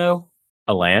call him though?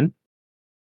 Elan?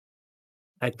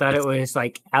 I thought it was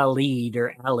like Alid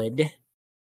or Alid.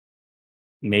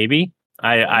 Maybe.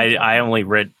 I only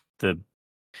read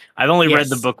I've only read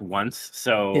the book once,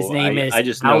 so his name is I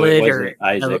just know it wasn't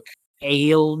Isaac.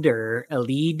 Alid or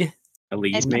Alid.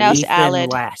 Alid, it's pronounced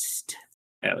Alid. West.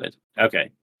 Alid. Okay.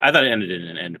 I thought it ended in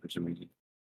an end for some reason.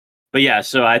 But yeah,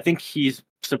 so I think he's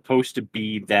supposed to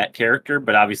be that character,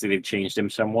 but obviously they've changed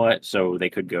him somewhat, so they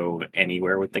could go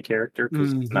anywhere with the character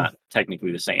because it's not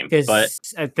technically the same. But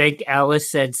I think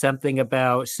Alice said something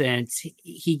about since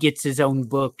he gets his own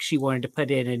book, she wanted to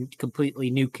put in a completely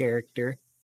new character.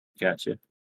 Gotcha.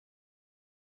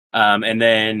 And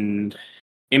then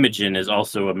Imogen is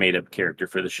also a made-up character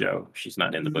for the show. She's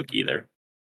not in the book either.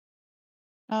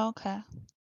 Oh, okay.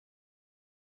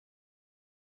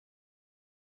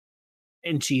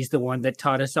 And she's the one that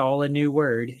taught us all a new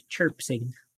word,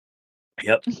 chirpsing.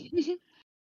 Yep.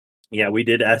 Yeah, we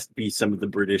did ask to be some of the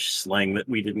British slang that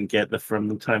we didn't get from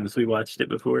the times we watched it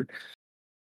before.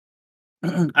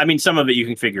 I mean, some of it you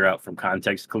can figure out from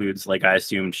context clues. Like, I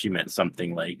assumed she meant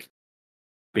something like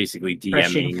basically DMing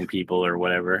Crushing. people or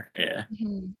whatever. Yeah.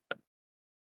 Mhm.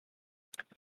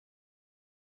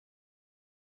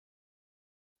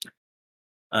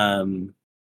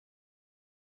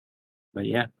 But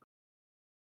yeah.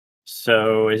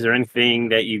 So, is there anything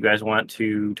that you guys want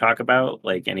to talk about?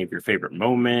 Like any of your favorite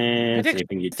moments? Prediction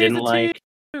Anything you didn't season like?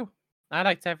 2. I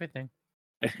liked everything.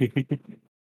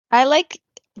 I like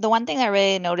the one thing I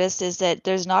really noticed is that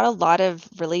there's not a lot of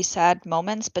really sad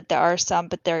moments, but there are some,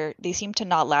 but they seem to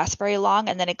not last very long,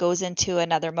 and then it goes into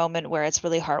another moment where it's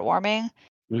really heartwarming.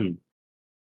 Mm,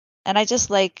 And I just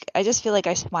feel like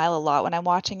I smile a lot when I'm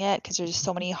watching it because there's just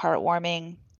so many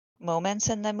heartwarming moments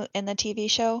in the TV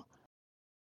show.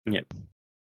 yeah.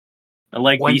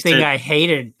 Like B One thing said, I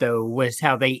hated though was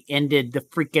how they ended the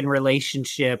freaking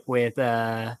relationship with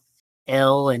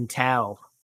Elle and Tao.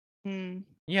 Mm,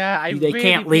 Yeah, I They really,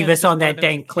 can't leave really us just on wanted that them to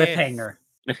dang kiss. cliffhanger.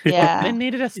 They yeah,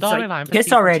 needed a It's like, storyline for kiss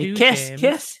season already, 2, kiss, James.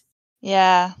 kiss.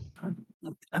 yeah.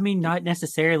 I mean, not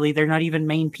necessarily. They're not even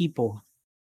main people.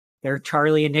 They're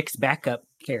Charlie and Nick's backup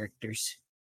characters.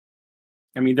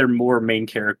 I mean, they're more main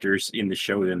characters in the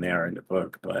show than they are in the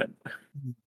book, but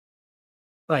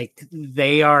Like,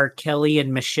 they are Kelly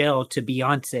and Michelle to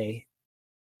Beyonce.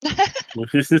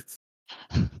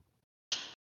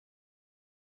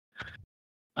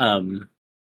 um,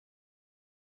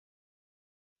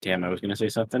 damn, I was gonna say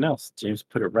something else. James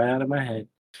put it right out of my head.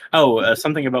 Oh,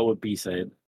 something about what B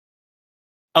said.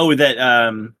 Oh,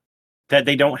 that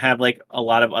they don't have like a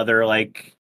lot of other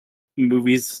like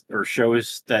movies or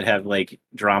shows that have like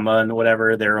drama and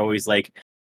whatever. They're always like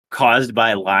caused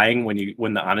by lying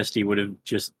when the honesty would have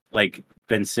just like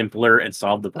been simpler and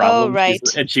solved the Oh, problem. right.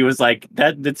 And she was like,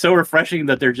 that's so refreshing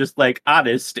that they're just like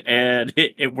honest and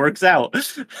it works out.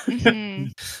 Hmm.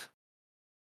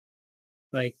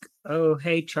 Like, oh,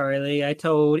 hey, Charlie, I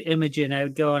told Imogen I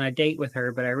would go on a date with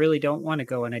her, but I really don't want to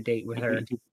go on a date with her.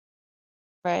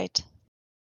 Right.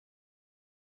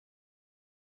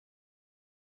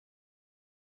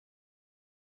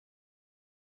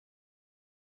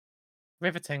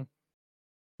 Riveting.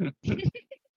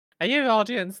 Are you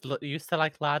audience used to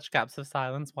like large gaps of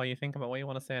silence while you think about what you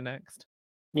want to say next?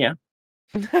 Yeah.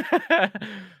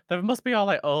 There must be all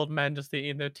like old men just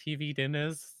eating their TV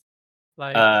dinners.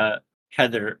 Like,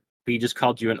 Heather, we just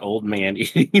called you an old man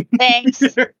eating Thanks.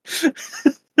 dinner.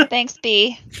 Thanks,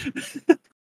 B.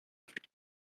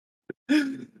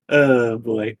 Oh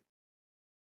boy.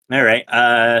 All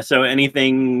right. So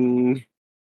anything,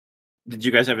 did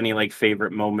you guys have any like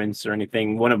favorite moments or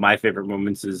anything? One of my favorite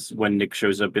moments is when Nick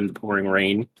shows up in the pouring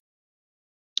rain.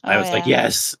 I Oh, was like, yeah.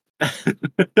 yes.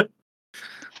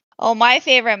 Oh, my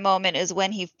favorite moment is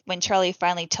when Charlie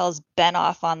finally tells Ben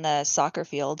off on the soccer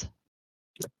field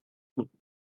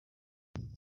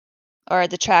or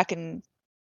the track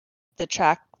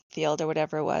field or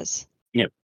whatever it was.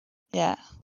 Yep. Yeah.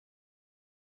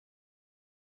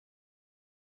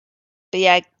 But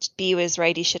yeah, B was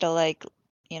right. He should have like,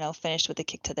 finished with a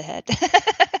kick to the head.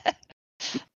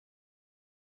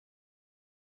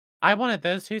 I wanted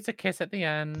those two to kiss at the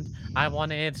end. I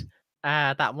wanted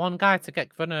that one guy to get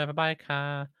run over by a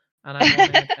car, and I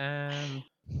wanted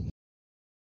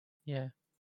yeah,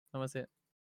 that was it.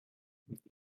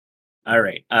 All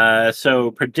right.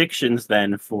 So predictions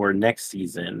then for next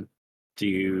season.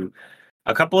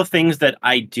 A couple of things that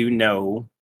I do know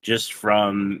just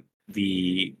from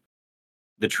the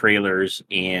trailers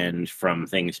and from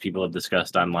things people have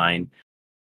discussed online,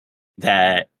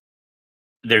 that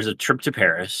there's a trip to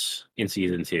Paris in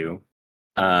season 2.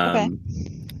 Okay.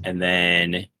 And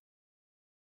then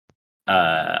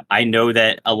I know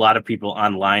that a lot of people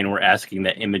online were asking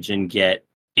that Imogen get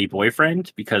a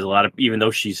boyfriend because a lot of, even though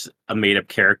she's a made up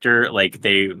character, like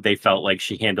they felt like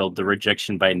she handled the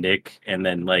rejection by Nick, and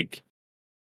then like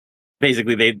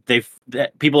basically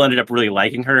people ended up really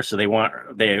liking her, so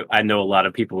I know a lot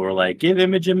of people were like, give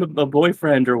Imogen a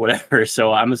boyfriend or whatever.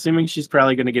 So I'm assuming she's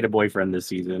probably going to get a boyfriend this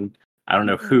season. I don't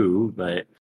know who, but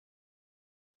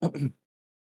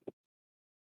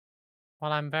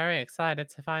Well, I'm very excited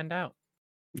to find out.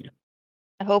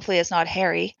 And hopefully it's not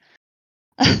Harry.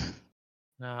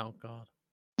 Oh God,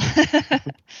 I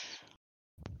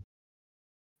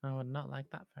would not like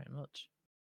that very much.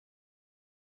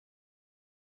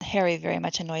 Harry very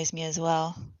much annoys me as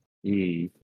well. Hmm.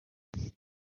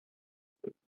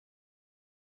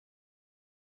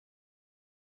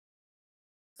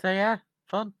 So yeah,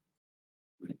 fun.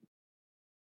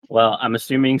 Well, I'm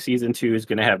assuming season 2 is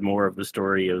going to have more of the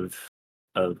story of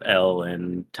Elle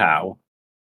and Tao.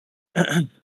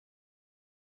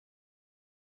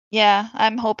 Yeah,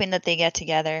 I'm hoping that they get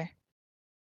together.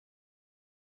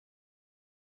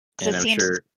 And Because I'm it seems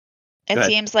sure. Go it ahead.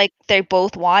 seems like they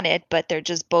both want it, but they're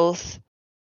just both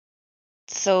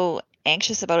so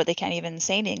anxious about it they can't even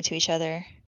say anything to each other.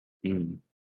 Mm.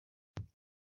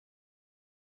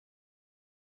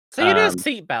 So you know Um,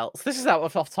 seatbelts. This is out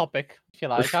of off topic, if you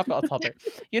like. I've got a topic.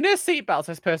 You know seatbelts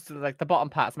are supposed to like the bottom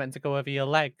part's meant to go over your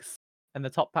legs, and the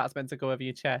top part's meant to go over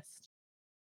your chest.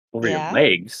 over your Yeah.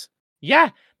 legs. Yeah,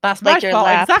 that's Like my your thought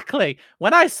lap. exactly.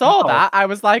 When I saw Oh. that, I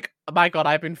was like, oh my god,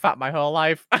 I've been fat my whole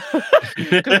life.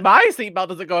 Because my seatbelt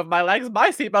doesn't go over my legs, my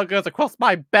seatbelt goes across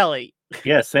my belly.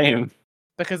 Yeah, same.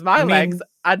 Because my I legs mean-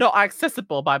 are not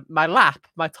accessible by my lap.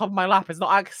 My top of my lap is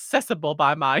not accessible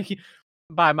by my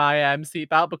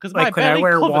seatbelt because my Like when I belly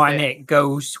wear covers one, it. it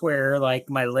goes where like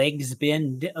my legs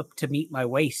bend up to meet my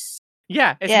waist.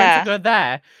 Yeah, it's meant Yeah. to go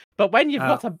there. But when you've Oh.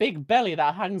 got a big belly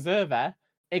that hangs over,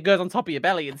 it goes on top of your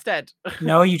belly instead.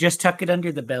 No, you just tuck it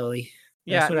under the belly.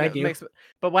 That's what I it do.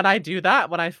 But when I do that,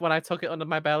 when I tuck it under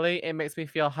my belly, it makes me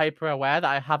feel hyper aware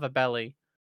that I have a belly,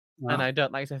 and Oh. I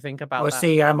don't like to think about Well, that.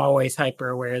 see, I'm always hyper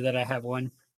aware that I have one.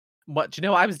 What do you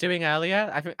know? What I was doing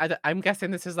earlier? I'm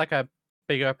guessing this is like a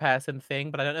bigger person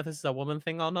thing, but I don't know if this is a woman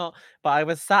thing or not. But I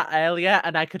was sat earlier,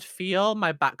 and I could feel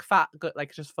my back fat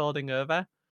like just folding over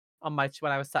on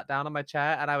when I was sat down on my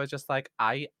chair, and I was just like,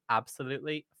 I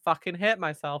absolutely fucking hate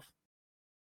myself.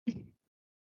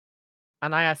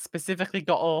 And I had specifically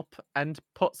got up and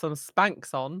put some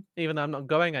Spanx on, even though I'm not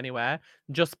going anywhere,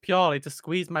 just purely to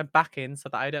squeeze my back in so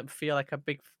that I don't feel like a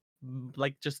big,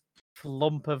 like just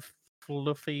lump of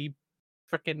fluffy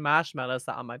freaking marshmallows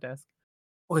sat on my desk.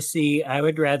 Well, see, I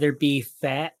would rather be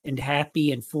fat and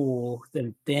happy and full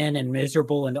than thin and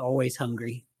miserable and always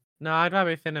hungry. No, I'd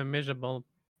rather be thin and miserable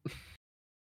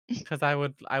because I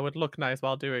would look nice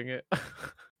while doing it.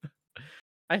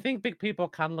 I think big people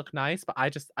can look nice, but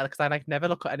because I like never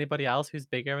look at anybody else who's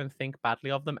bigger and think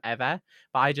badly of them ever.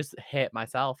 But I just hate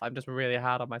myself. I'm just really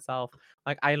hard on myself.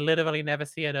 Like I literally never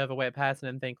see an overweight person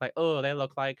and think like, oh, they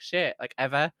look like shit, like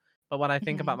ever. But when I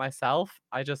think about myself,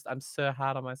 I'm so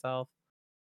hard on myself.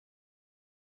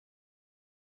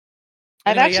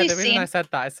 I've Anyway, yeah, actually the reason I seen said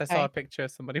that is I saw Sorry. a picture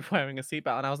of somebody wearing a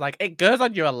seatbelt and I was like, it goes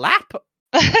on your lap.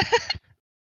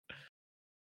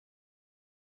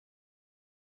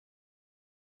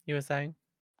 You were saying?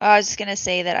 I was just gonna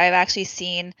say that I've actually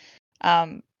seen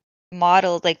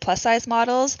models, like plus size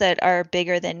models that are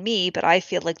bigger than me, but I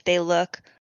feel like they look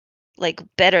like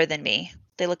better than me.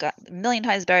 They look a million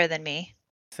times better than me.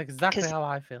 It's exactly 'Cause- how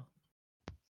I feel.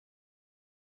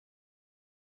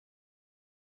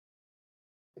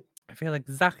 I feel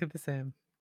exactly the same.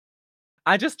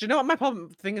 Do you know what my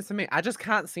thing is for me? I just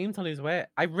can't seem to lose weight.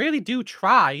 I really do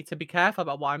try to be careful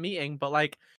about what I'm eating, but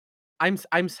like, I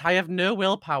have no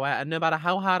willpower, and no matter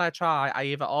how hard I try, I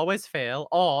either always fail,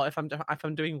 or if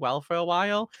I'm doing well for a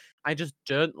while, I just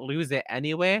don't lose it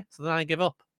anyway. So then I give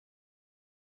up.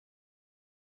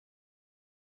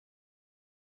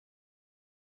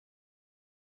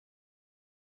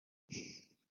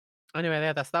 Anyway,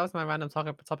 yeah, that was my random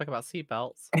topic about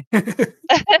seatbelts.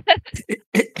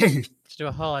 To do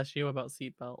a whole issue about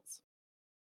seatbelts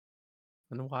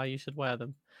and why you should wear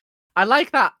them. I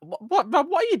like that. What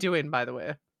are you doing, by the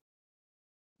way?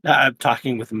 I'm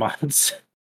talking with mods.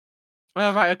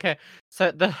 Oh, right, okay.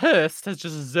 So the Hearst has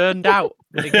just zoned out,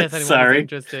 in case anyone was Sorry.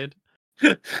 interested.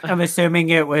 I'm assuming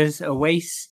it was a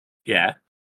waste. Yeah.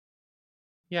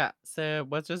 Yeah, so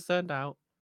we're just zoned out.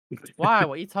 Why?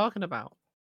 What are you talking about?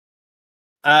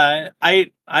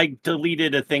 I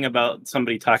deleted a thing about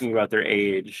somebody talking about their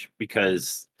age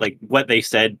because like what they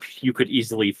said, you could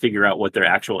easily figure out what their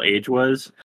actual age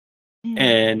was.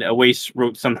 And Awais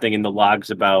wrote something in the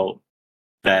logs about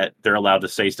that they're allowed to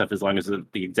say stuff as long as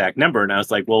the exact number. And I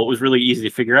was like, well, it was really easy to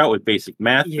figure out with basic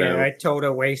math. Yeah, though. I told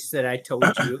a waste that I told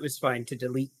you it was fine to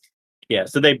delete. Yeah,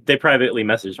 so they privately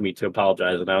messaged me to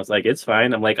apologize, and I was like, it's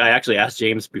fine. I'm like, I actually asked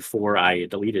James before I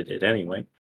deleted it anyway.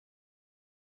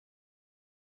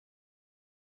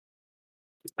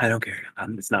 I don't care.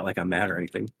 It's not like I'm mad or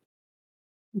anything.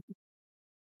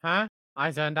 Huh?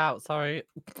 I zoned out, sorry.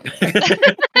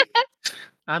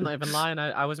 I'm not even lying.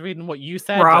 I was reading what you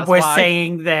said. Rob that's was why.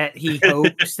 saying that he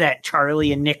hopes that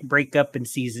Charlie and Nick break up in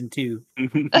season 2.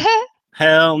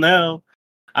 Hell no.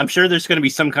 I'm sure there's going to be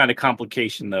some kind of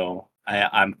complication, though.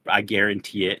 I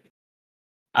guarantee it.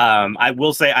 I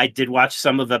will say I did watch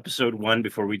some of episode 1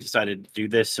 before we decided to do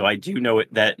this, so I do know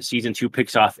that season 2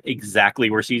 picks off exactly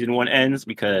where season 1 ends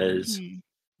because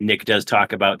Nick does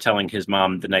talk about telling his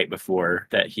mom the night before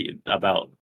about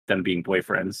them being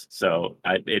boyfriends. So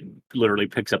it literally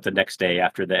picks up the next day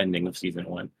after the ending of season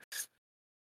 1.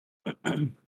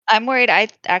 I'm worried. I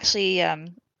actually, I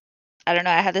don't know.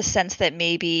 I have the sense that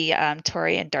maybe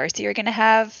Tori and Darcy are going to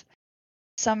have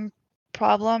some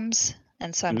problems,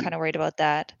 and so I'm kind of worried about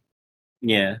that.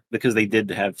 Yeah, because they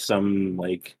did have some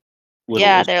like little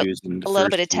Yeah, they're issues in the a little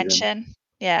first bit of season, tension.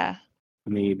 Yeah.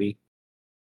 maybe.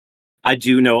 I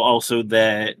do know also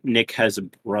that Nick has a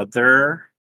brother,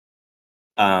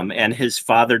 and his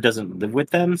father doesn't live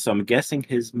with them, so I'm guessing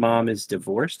his mom is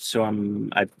divorced. So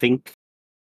I think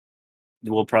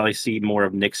we'll probably see more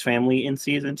of Nick's family in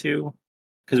season 2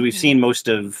 because we've seen most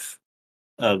of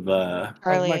Oh my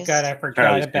Charlie's. god, I forgot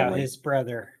Charlie's about family. his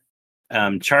brother.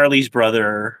 Charlie's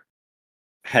brother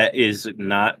is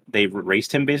not. They've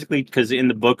erased him basically because in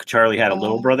the book Charlie had a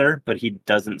little Oh. brother, but he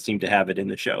doesn't seem to have it in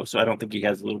the show. So I don't think he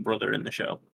has a little brother in the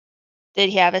show. Did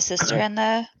he have a sister in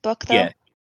the book though? Yeah.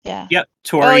 Yeah. Yep.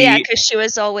 Tori. Oh yeah, because she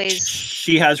was always.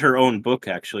 She has her own book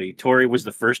actually. Tori was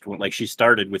the first one. Like she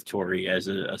started with Tori as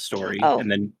a story, Oh. and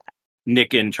then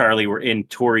Nick and Charlie were in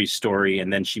Tori's story,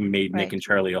 and then she made Nick Right. and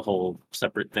Charlie a whole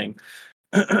separate thing.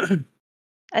 I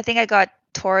think I got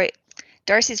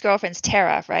Darcy's girlfriend's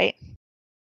Tara, right?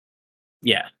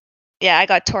 Yeah. Yeah, I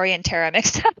got Tori and Tara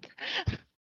mixed up.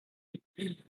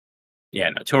 Yeah.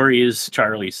 No, Tori is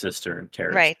Charlie's sister, and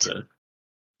Tara's Right. the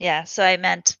Yeah, so I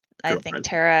meant I think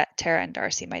girlfriend. Tara and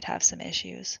Darcy might have some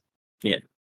issues. Yeah.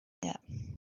 Yeah.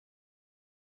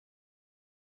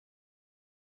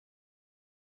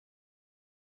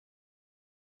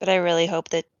 But I really hope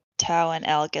that Tao and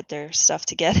Elle get their stuff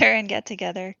together and get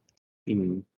together.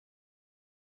 Mm.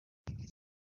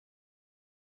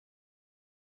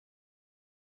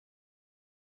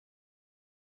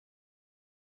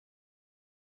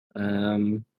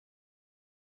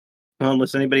 Well,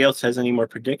 unless anybody else has any more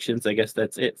predictions, I guess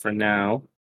that's it for now.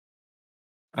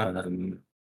 I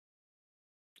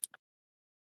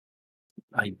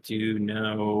do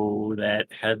know that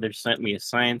Heather sent me a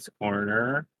science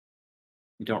corner.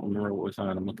 I don't remember what was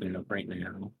on. I'm looking it up right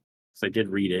now. So I did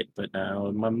read it, but now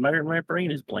my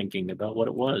brain is blanking about what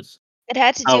it was. It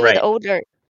had to do Oh, with right. odor,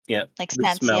 Yeah, like the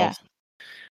scents, yeah.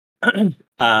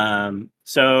 smells.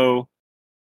 So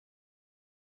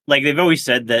like they've always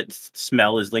said that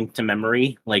smell is linked to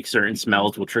memory, like certain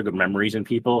smells will trigger memories in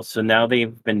people. So now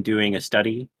they've been doing a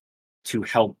study to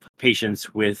help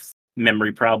patients with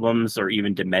memory problems or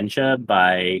even dementia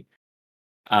by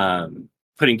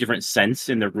putting different scents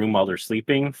in the room while they're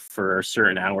sleeping for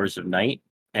certain hours of night.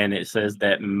 And it says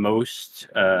that most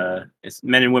it's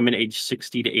men and women aged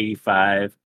 60 to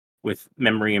 85 with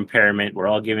memory impairment were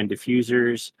all given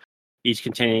diffusers, each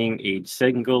containing a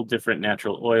single different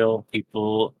natural oil.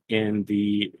 People in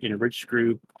the enriched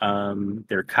group,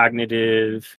 their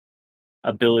cognitive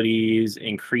abilities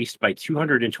increased by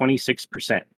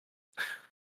 226%.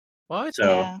 What? So,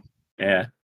 Yeah. yeah.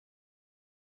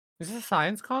 Is this a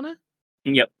science corner?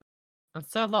 Yep. And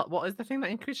so, what is the thing that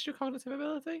increases your cognitive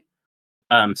ability?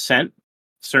 Scent,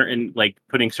 certain like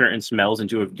putting certain smells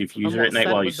into a And diffuser what at night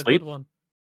scent while you was the good sleep. one?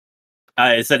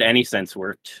 It said any scents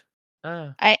worked.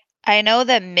 I know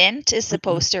that mint is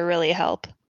supposed to really help.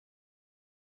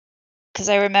 Because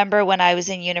I remember when I was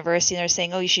in university, they were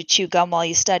saying, "Oh, you should chew gum while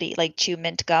you study, like chew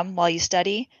mint gum while you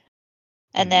study,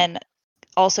 and then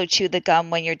also chew the gum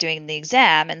when you're doing the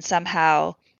exam." And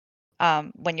somehow,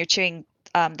 when you're chewing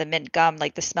the mint gum,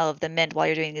 like the smell of the mint while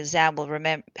you're doing the exam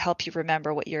will help you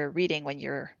remember what you're reading when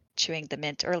you're chewing the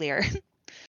mint earlier.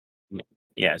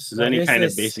 Yes, so What any is kind of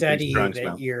this basically study strong that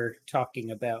smell. you're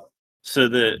talking about? So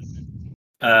the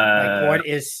Like what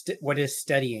is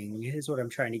studying is what I'm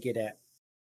trying to get at.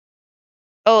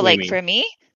 Oh, What do you like mean? for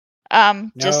me,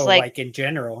 just No, like in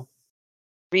general.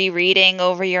 rereading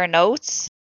over your notes.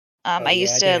 Oh, I yeah,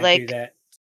 used I to didn't do that.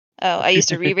 I used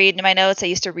to reread my notes. I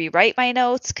used to rewrite my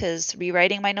notes because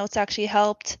rewriting my notes actually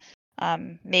helped.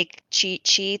 Make cheat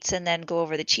sheets and then go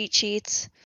over the cheat sheets.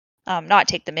 Not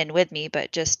take them in with me,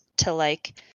 but just to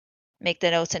like make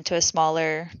the notes into a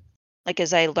smaller. Like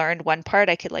as I learned one part,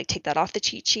 I could like take that off the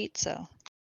cheat sheet. So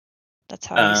that's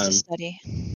how I used to study.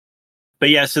 But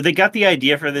yeah, so they got the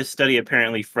idea for this study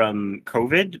apparently from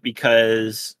COVID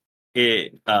because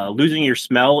losing your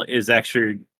smell is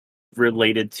actually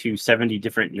related to 70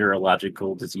 different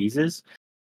neurological diseases.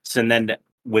 So and then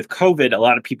with COVID, a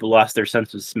lot of people lost their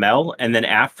sense of smell, and then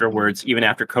afterwards, even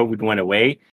after COVID went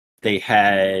away, they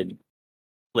had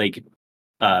like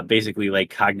basically like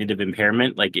cognitive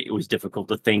impairment, like it was difficult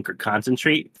to think or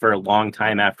concentrate for a long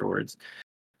time afterwards.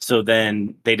 So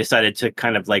then they decided to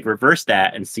kind of like reverse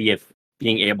that and see if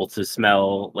being able to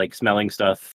smell, like smelling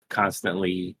stuff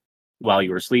constantly while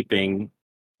you were sleeping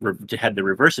had the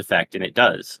reverse effect, and it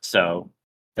does. So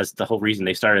that's the whole reason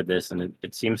they started this, and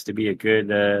it seems to be a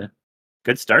good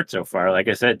start so far. Like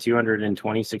I said,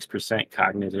 226%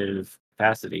 cognitive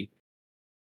capacity.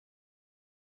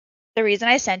 The reason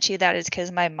I sent you that is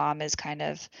because my mom is kind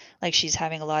of like she's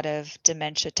having a lot of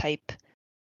dementia type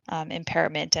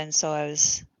impairment, and so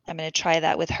I'm going to try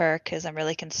that with her because I'm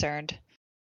really concerned.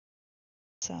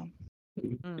 So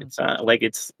It's like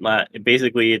it's not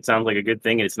basically it sounds like a good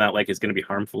thing, and it's not like it's going to be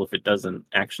harmful if it doesn't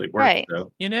actually work. Right.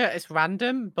 So You know, it's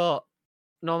random, but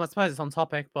no, I suppose it's on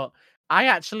topic. But I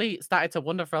actually started to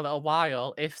wonder for a little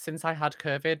while if since I had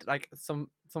COVID, like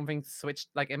something switched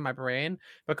like in my brain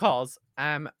because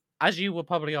as you will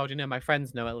probably already know, my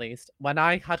friends know at least, when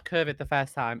I had COVID the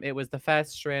first time, it was the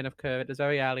first strain of COVID. It was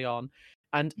very early on,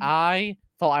 and Mm. I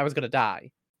thought I was gonna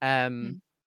die. Mm.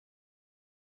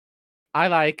 I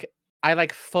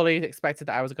like fully expected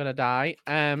that I was gonna die.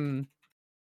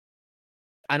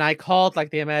 And I called like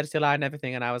the emergency line and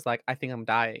everything, and I was like, I think I'm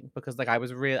dying because like I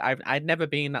was real. I'd never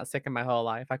been that sick in my whole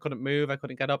life. I couldn't move. I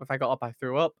couldn't get up. If I got up, I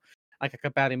threw up. Like I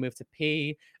could barely move to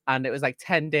pee, and it was like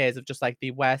 10 days of just like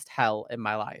the worst hell in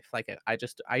my life. Like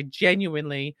I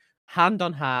genuinely, hand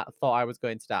on heart, thought I was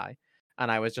going to die, and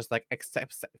I was just like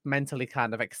mentally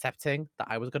kind of accepting that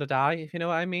I was gonna die. If you know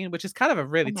what I mean, which is kind of a Oh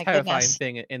really my terrifying goodness.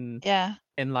 thing in Yeah.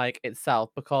 like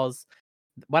itself because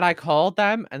when I called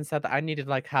them and said that I needed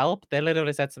like help, they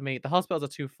literally said to me, "The hospitals are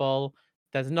too full.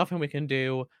 There's nothing we can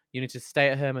do. You need to stay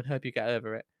at home and hope you get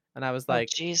over it." And I was Oh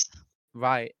like, jeez.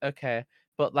 "Right, okay."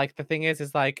 But like the thing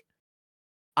is like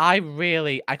I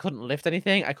couldn't lift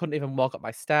anything. I couldn't even walk up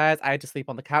my stairs. I had to sleep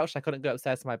on the couch. I couldn't go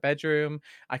upstairs to my bedroom.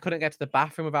 I couldn't get to the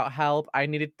bathroom without help. I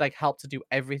needed like help to do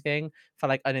everything for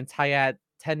like an entire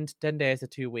 10 days to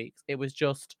 2 weeks. It was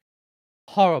just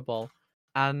horrible.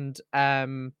 And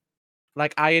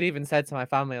like, I had even said to my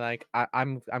family, like,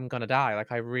 I'm gonna die.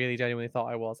 Like, I really genuinely thought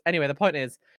I was. Anyway, the point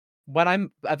is, when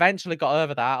I'm eventually got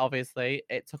over that, obviously,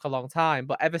 it took a long time.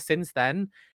 But ever since then,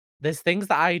 there's things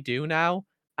that I do now,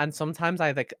 and sometimes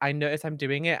I notice I'm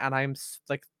doing it, and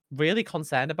like really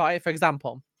concerned about it. For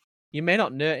example, you may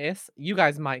not notice, you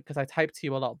guys might, because I type to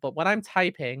you a lot. But when I'm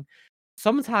typing,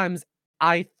 sometimes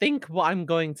I think what I'm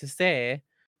going to say,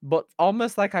 but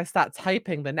almost like I start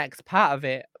typing the next part of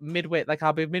it midway, like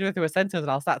I'll be midway through a sentence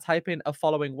and I'll start typing a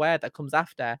following word that comes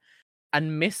after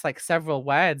and miss like several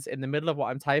words in the middle of what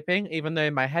I'm typing, even though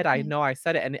in my head I Mm. know I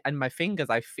said it, and my fingers,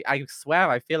 I swear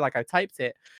I feel like I typed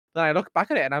it. Then I look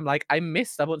back at it and I'm like, I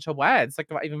missed a bunch of words, like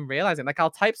without even realizing. Like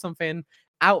I'll type something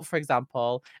out, for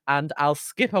example, and I'll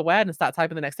skip a word and start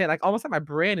typing the next thing. Like almost like my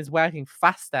brain is working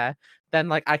faster than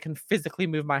like I can physically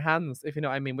move my hands, if you know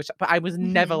what I mean. But I was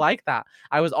never Mhm. like that.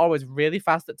 I was always really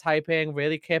fast at typing,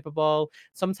 really capable.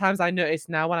 Sometimes I notice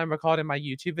now when I'm recording my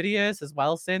YouTube videos as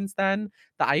well since then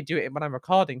that I do it when I'm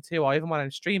recording too, or even when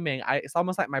I'm streaming. It's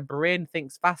almost like my brain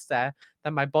thinks faster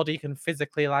than my body can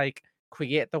physically like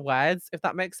create the words, if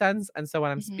that makes sense. And so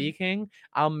when I'm Mhm. speaking,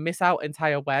 I'll miss out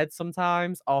entire words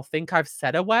sometimes, or think I've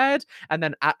said a word, and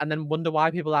then wonder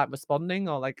why people aren't responding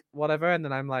or like whatever. And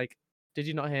then I'm like, "Did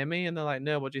you not hear me?" And they're like,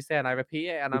 "No, what'd you say?" And I repeat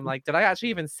it, and I'm like, "Did I actually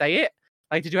even say it?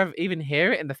 Like, did you ever even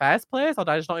hear it in the first place, or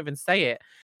did I just not even say it?"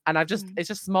 And Mm. it's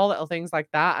just small little things like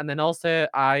that. And then also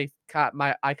I can't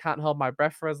hold my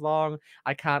breath for as long.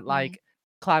 I can't Mm. like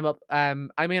climb up. I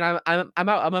mean I'm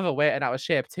overweight and out of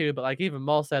shape too, but like even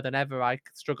more so than ever, I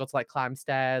struggle to like climb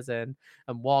stairs and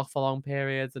walk for long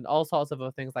periods and all sorts of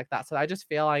other things like that. So I just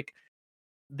feel like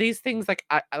these things like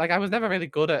I was never really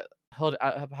good at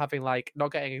having like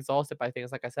not getting exhausted by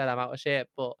things. Like I said, I'm out of shape,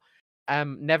 but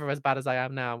never as bad as I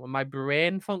am now. When my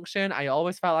brain function, I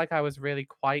always felt like I was really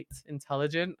quite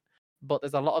intelligent, but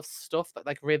there's a lot of stuff that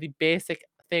like really basic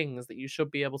things that you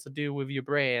should be able to do with your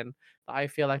brain that I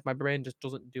feel like my brain just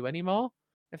doesn't do anymore,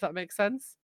 if that makes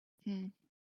sense. Mm.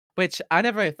 Which I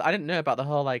didn't know about the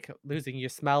whole, like, losing your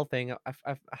smell thing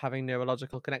of having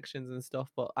neurological connections and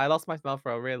stuff, but I lost my smell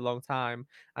for a really long time.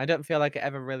 I don't feel like it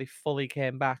ever really fully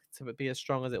came back to be as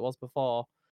strong as it was before.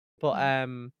 But,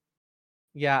 Mm.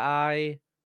 yeah, I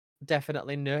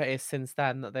definitely noticed since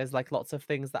then that there's, like, lots of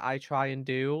things that I try and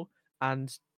do,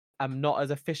 and I'm not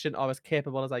as efficient or as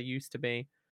capable as I used to be,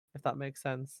 if that makes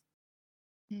sense.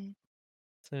 Mm.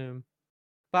 So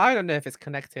but I don't know if it's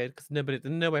connected because there's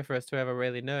no way for us to ever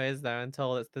really know, is there?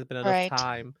 Until there's been enough Right.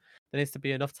 time. There needs to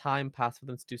be enough time passed for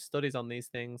them to do studies on these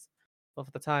things. But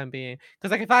for the time being,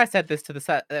 because like if I said this to the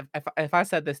set, if I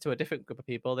said this to a different group of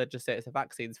people, they'd just say it's the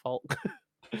vaccine's fault.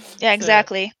 Yeah, So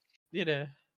exactly. you know,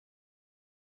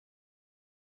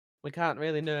 we can't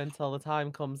really know until the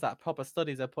time comes that proper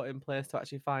studies are put in place to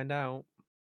actually find out.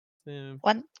 Yeah.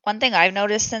 One thing I've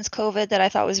noticed since COVID that I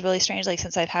thought was really strange, like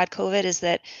since I've had COVID, is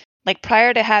that like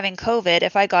prior to having COVID,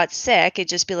 if I got sick, it'd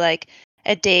just be like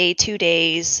a day, 2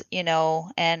 days,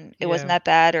 and it wasn't Yeah. that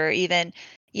bad, or even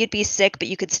you'd be sick, but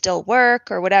you could still work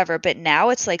or whatever. But now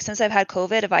it's like since I've had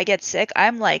COVID, if I get sick,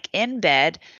 I'm like in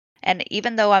bed. And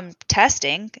even though I'm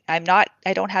testing, I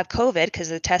don't have COVID because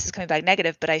the test is coming back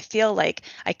negative, but I feel like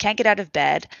I can't get out of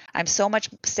bed. I'm so much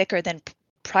sicker than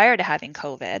prior to having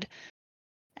COVID.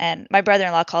 And my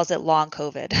brother-in-law calls it long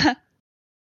COVID.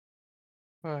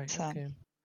 Right. So. Okay.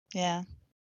 Yeah.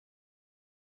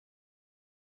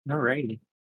 Alrighty.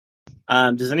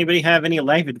 Does anybody have any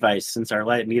life advice since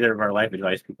neither of our life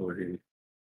advice people are here?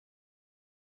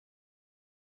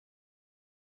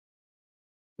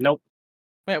 Nope.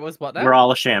 Wait, was what now? We're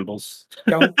all a shambles.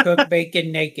 Don't cook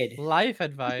bacon naked. Life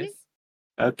advice.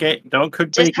 Okay, don't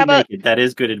cook Just how bacon about- naked. That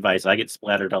is good advice. I get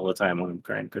splattered all the time when I'm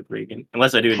trying to cook bacon,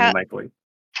 unless I do it in the microwave.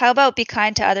 How about be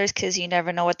kind to others because you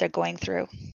never know what they're going through?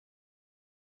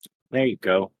 There you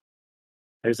go.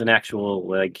 There's an actual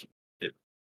like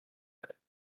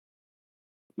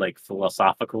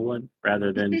philosophical one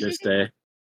rather than just a.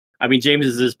 I mean,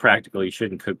 James's is practical. You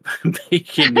shouldn't cook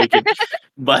bacon naked,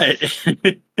 but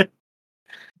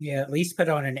Yeah, at least put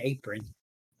on an apron.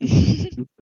 I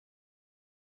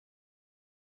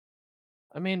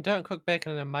mean, don't cook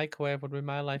bacon in a microwave would be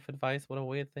my life advice. What a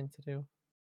weird thing to do.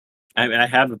 I mean, I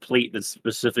have a plate that's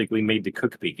specifically made to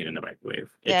cook bacon in the microwave.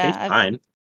 It Yeah, tastes fine.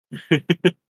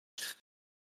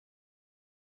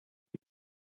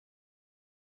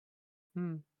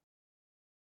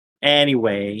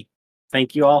 Anyway,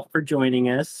 thank you all for joining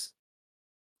us.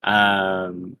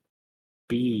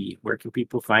 B, where can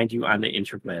people find you on the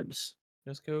interwebs?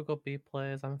 Just Google B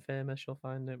Plays. I'm famous. You'll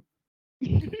find it.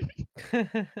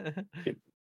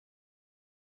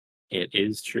 It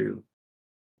is true.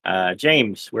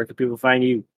 James, where can people find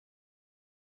you?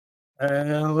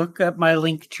 Look up my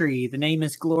link tree. The name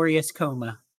is Glorious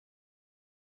Coma.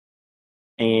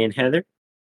 And Heather?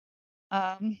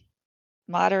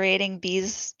 Moderating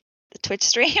B's Twitch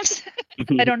streams.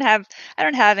 I don't have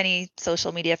any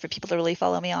social media for people to really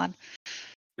follow me on.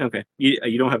 Okay.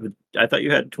 You don't have I thought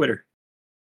you had Twitter.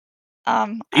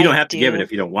 You I don't have to give it do.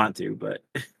 if you don't want to, but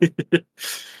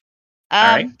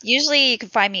right. Usually you can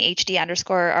find me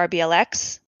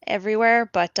HD_RBLX everywhere,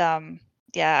 but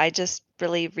yeah, I just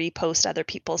really repost other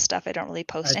people's stuff. I don't really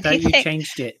post I thought anything. you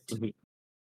changed it.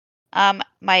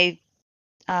 My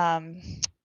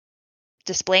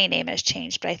display name has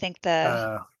changed, but I think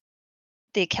the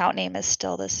account name is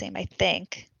still the same, I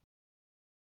think.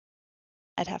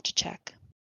 I'd have to check.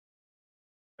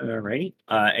 All right.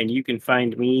 And you can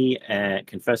find me at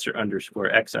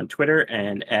Confessor_X on Twitter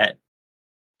and at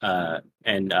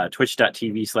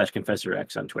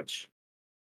twitch.tv/ConfessorX on Twitch.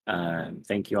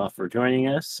 Thank you all for joining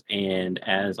us. And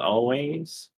as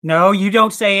always. No, you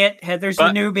don't say it. Heather's the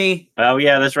newbie. Oh,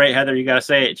 yeah, that's right, Heather. You got to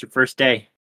say it. It's your first day.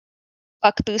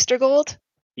 Fuck Booster Gold?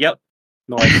 Yep.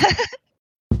 Noise.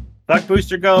 Fuck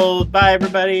Booster Gold. Bye,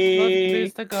 everybody. Fuck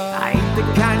Booster Gold. I ain't the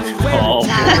kind you wear Oh. a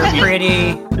tie. You're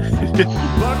pretty.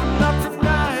 Button up from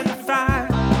 9 to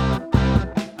 5.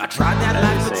 I tried that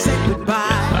life but said goodbye.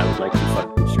 Yes, I would like to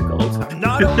fuck Booster Gold. I'm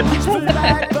not always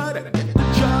polite, but I get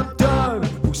the job done.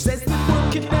 Who says the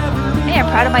world can never be Hey, I'm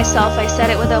proud of myself. I said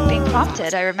it without being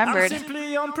prompted. I I'm remembered.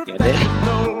 simply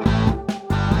unprofessional.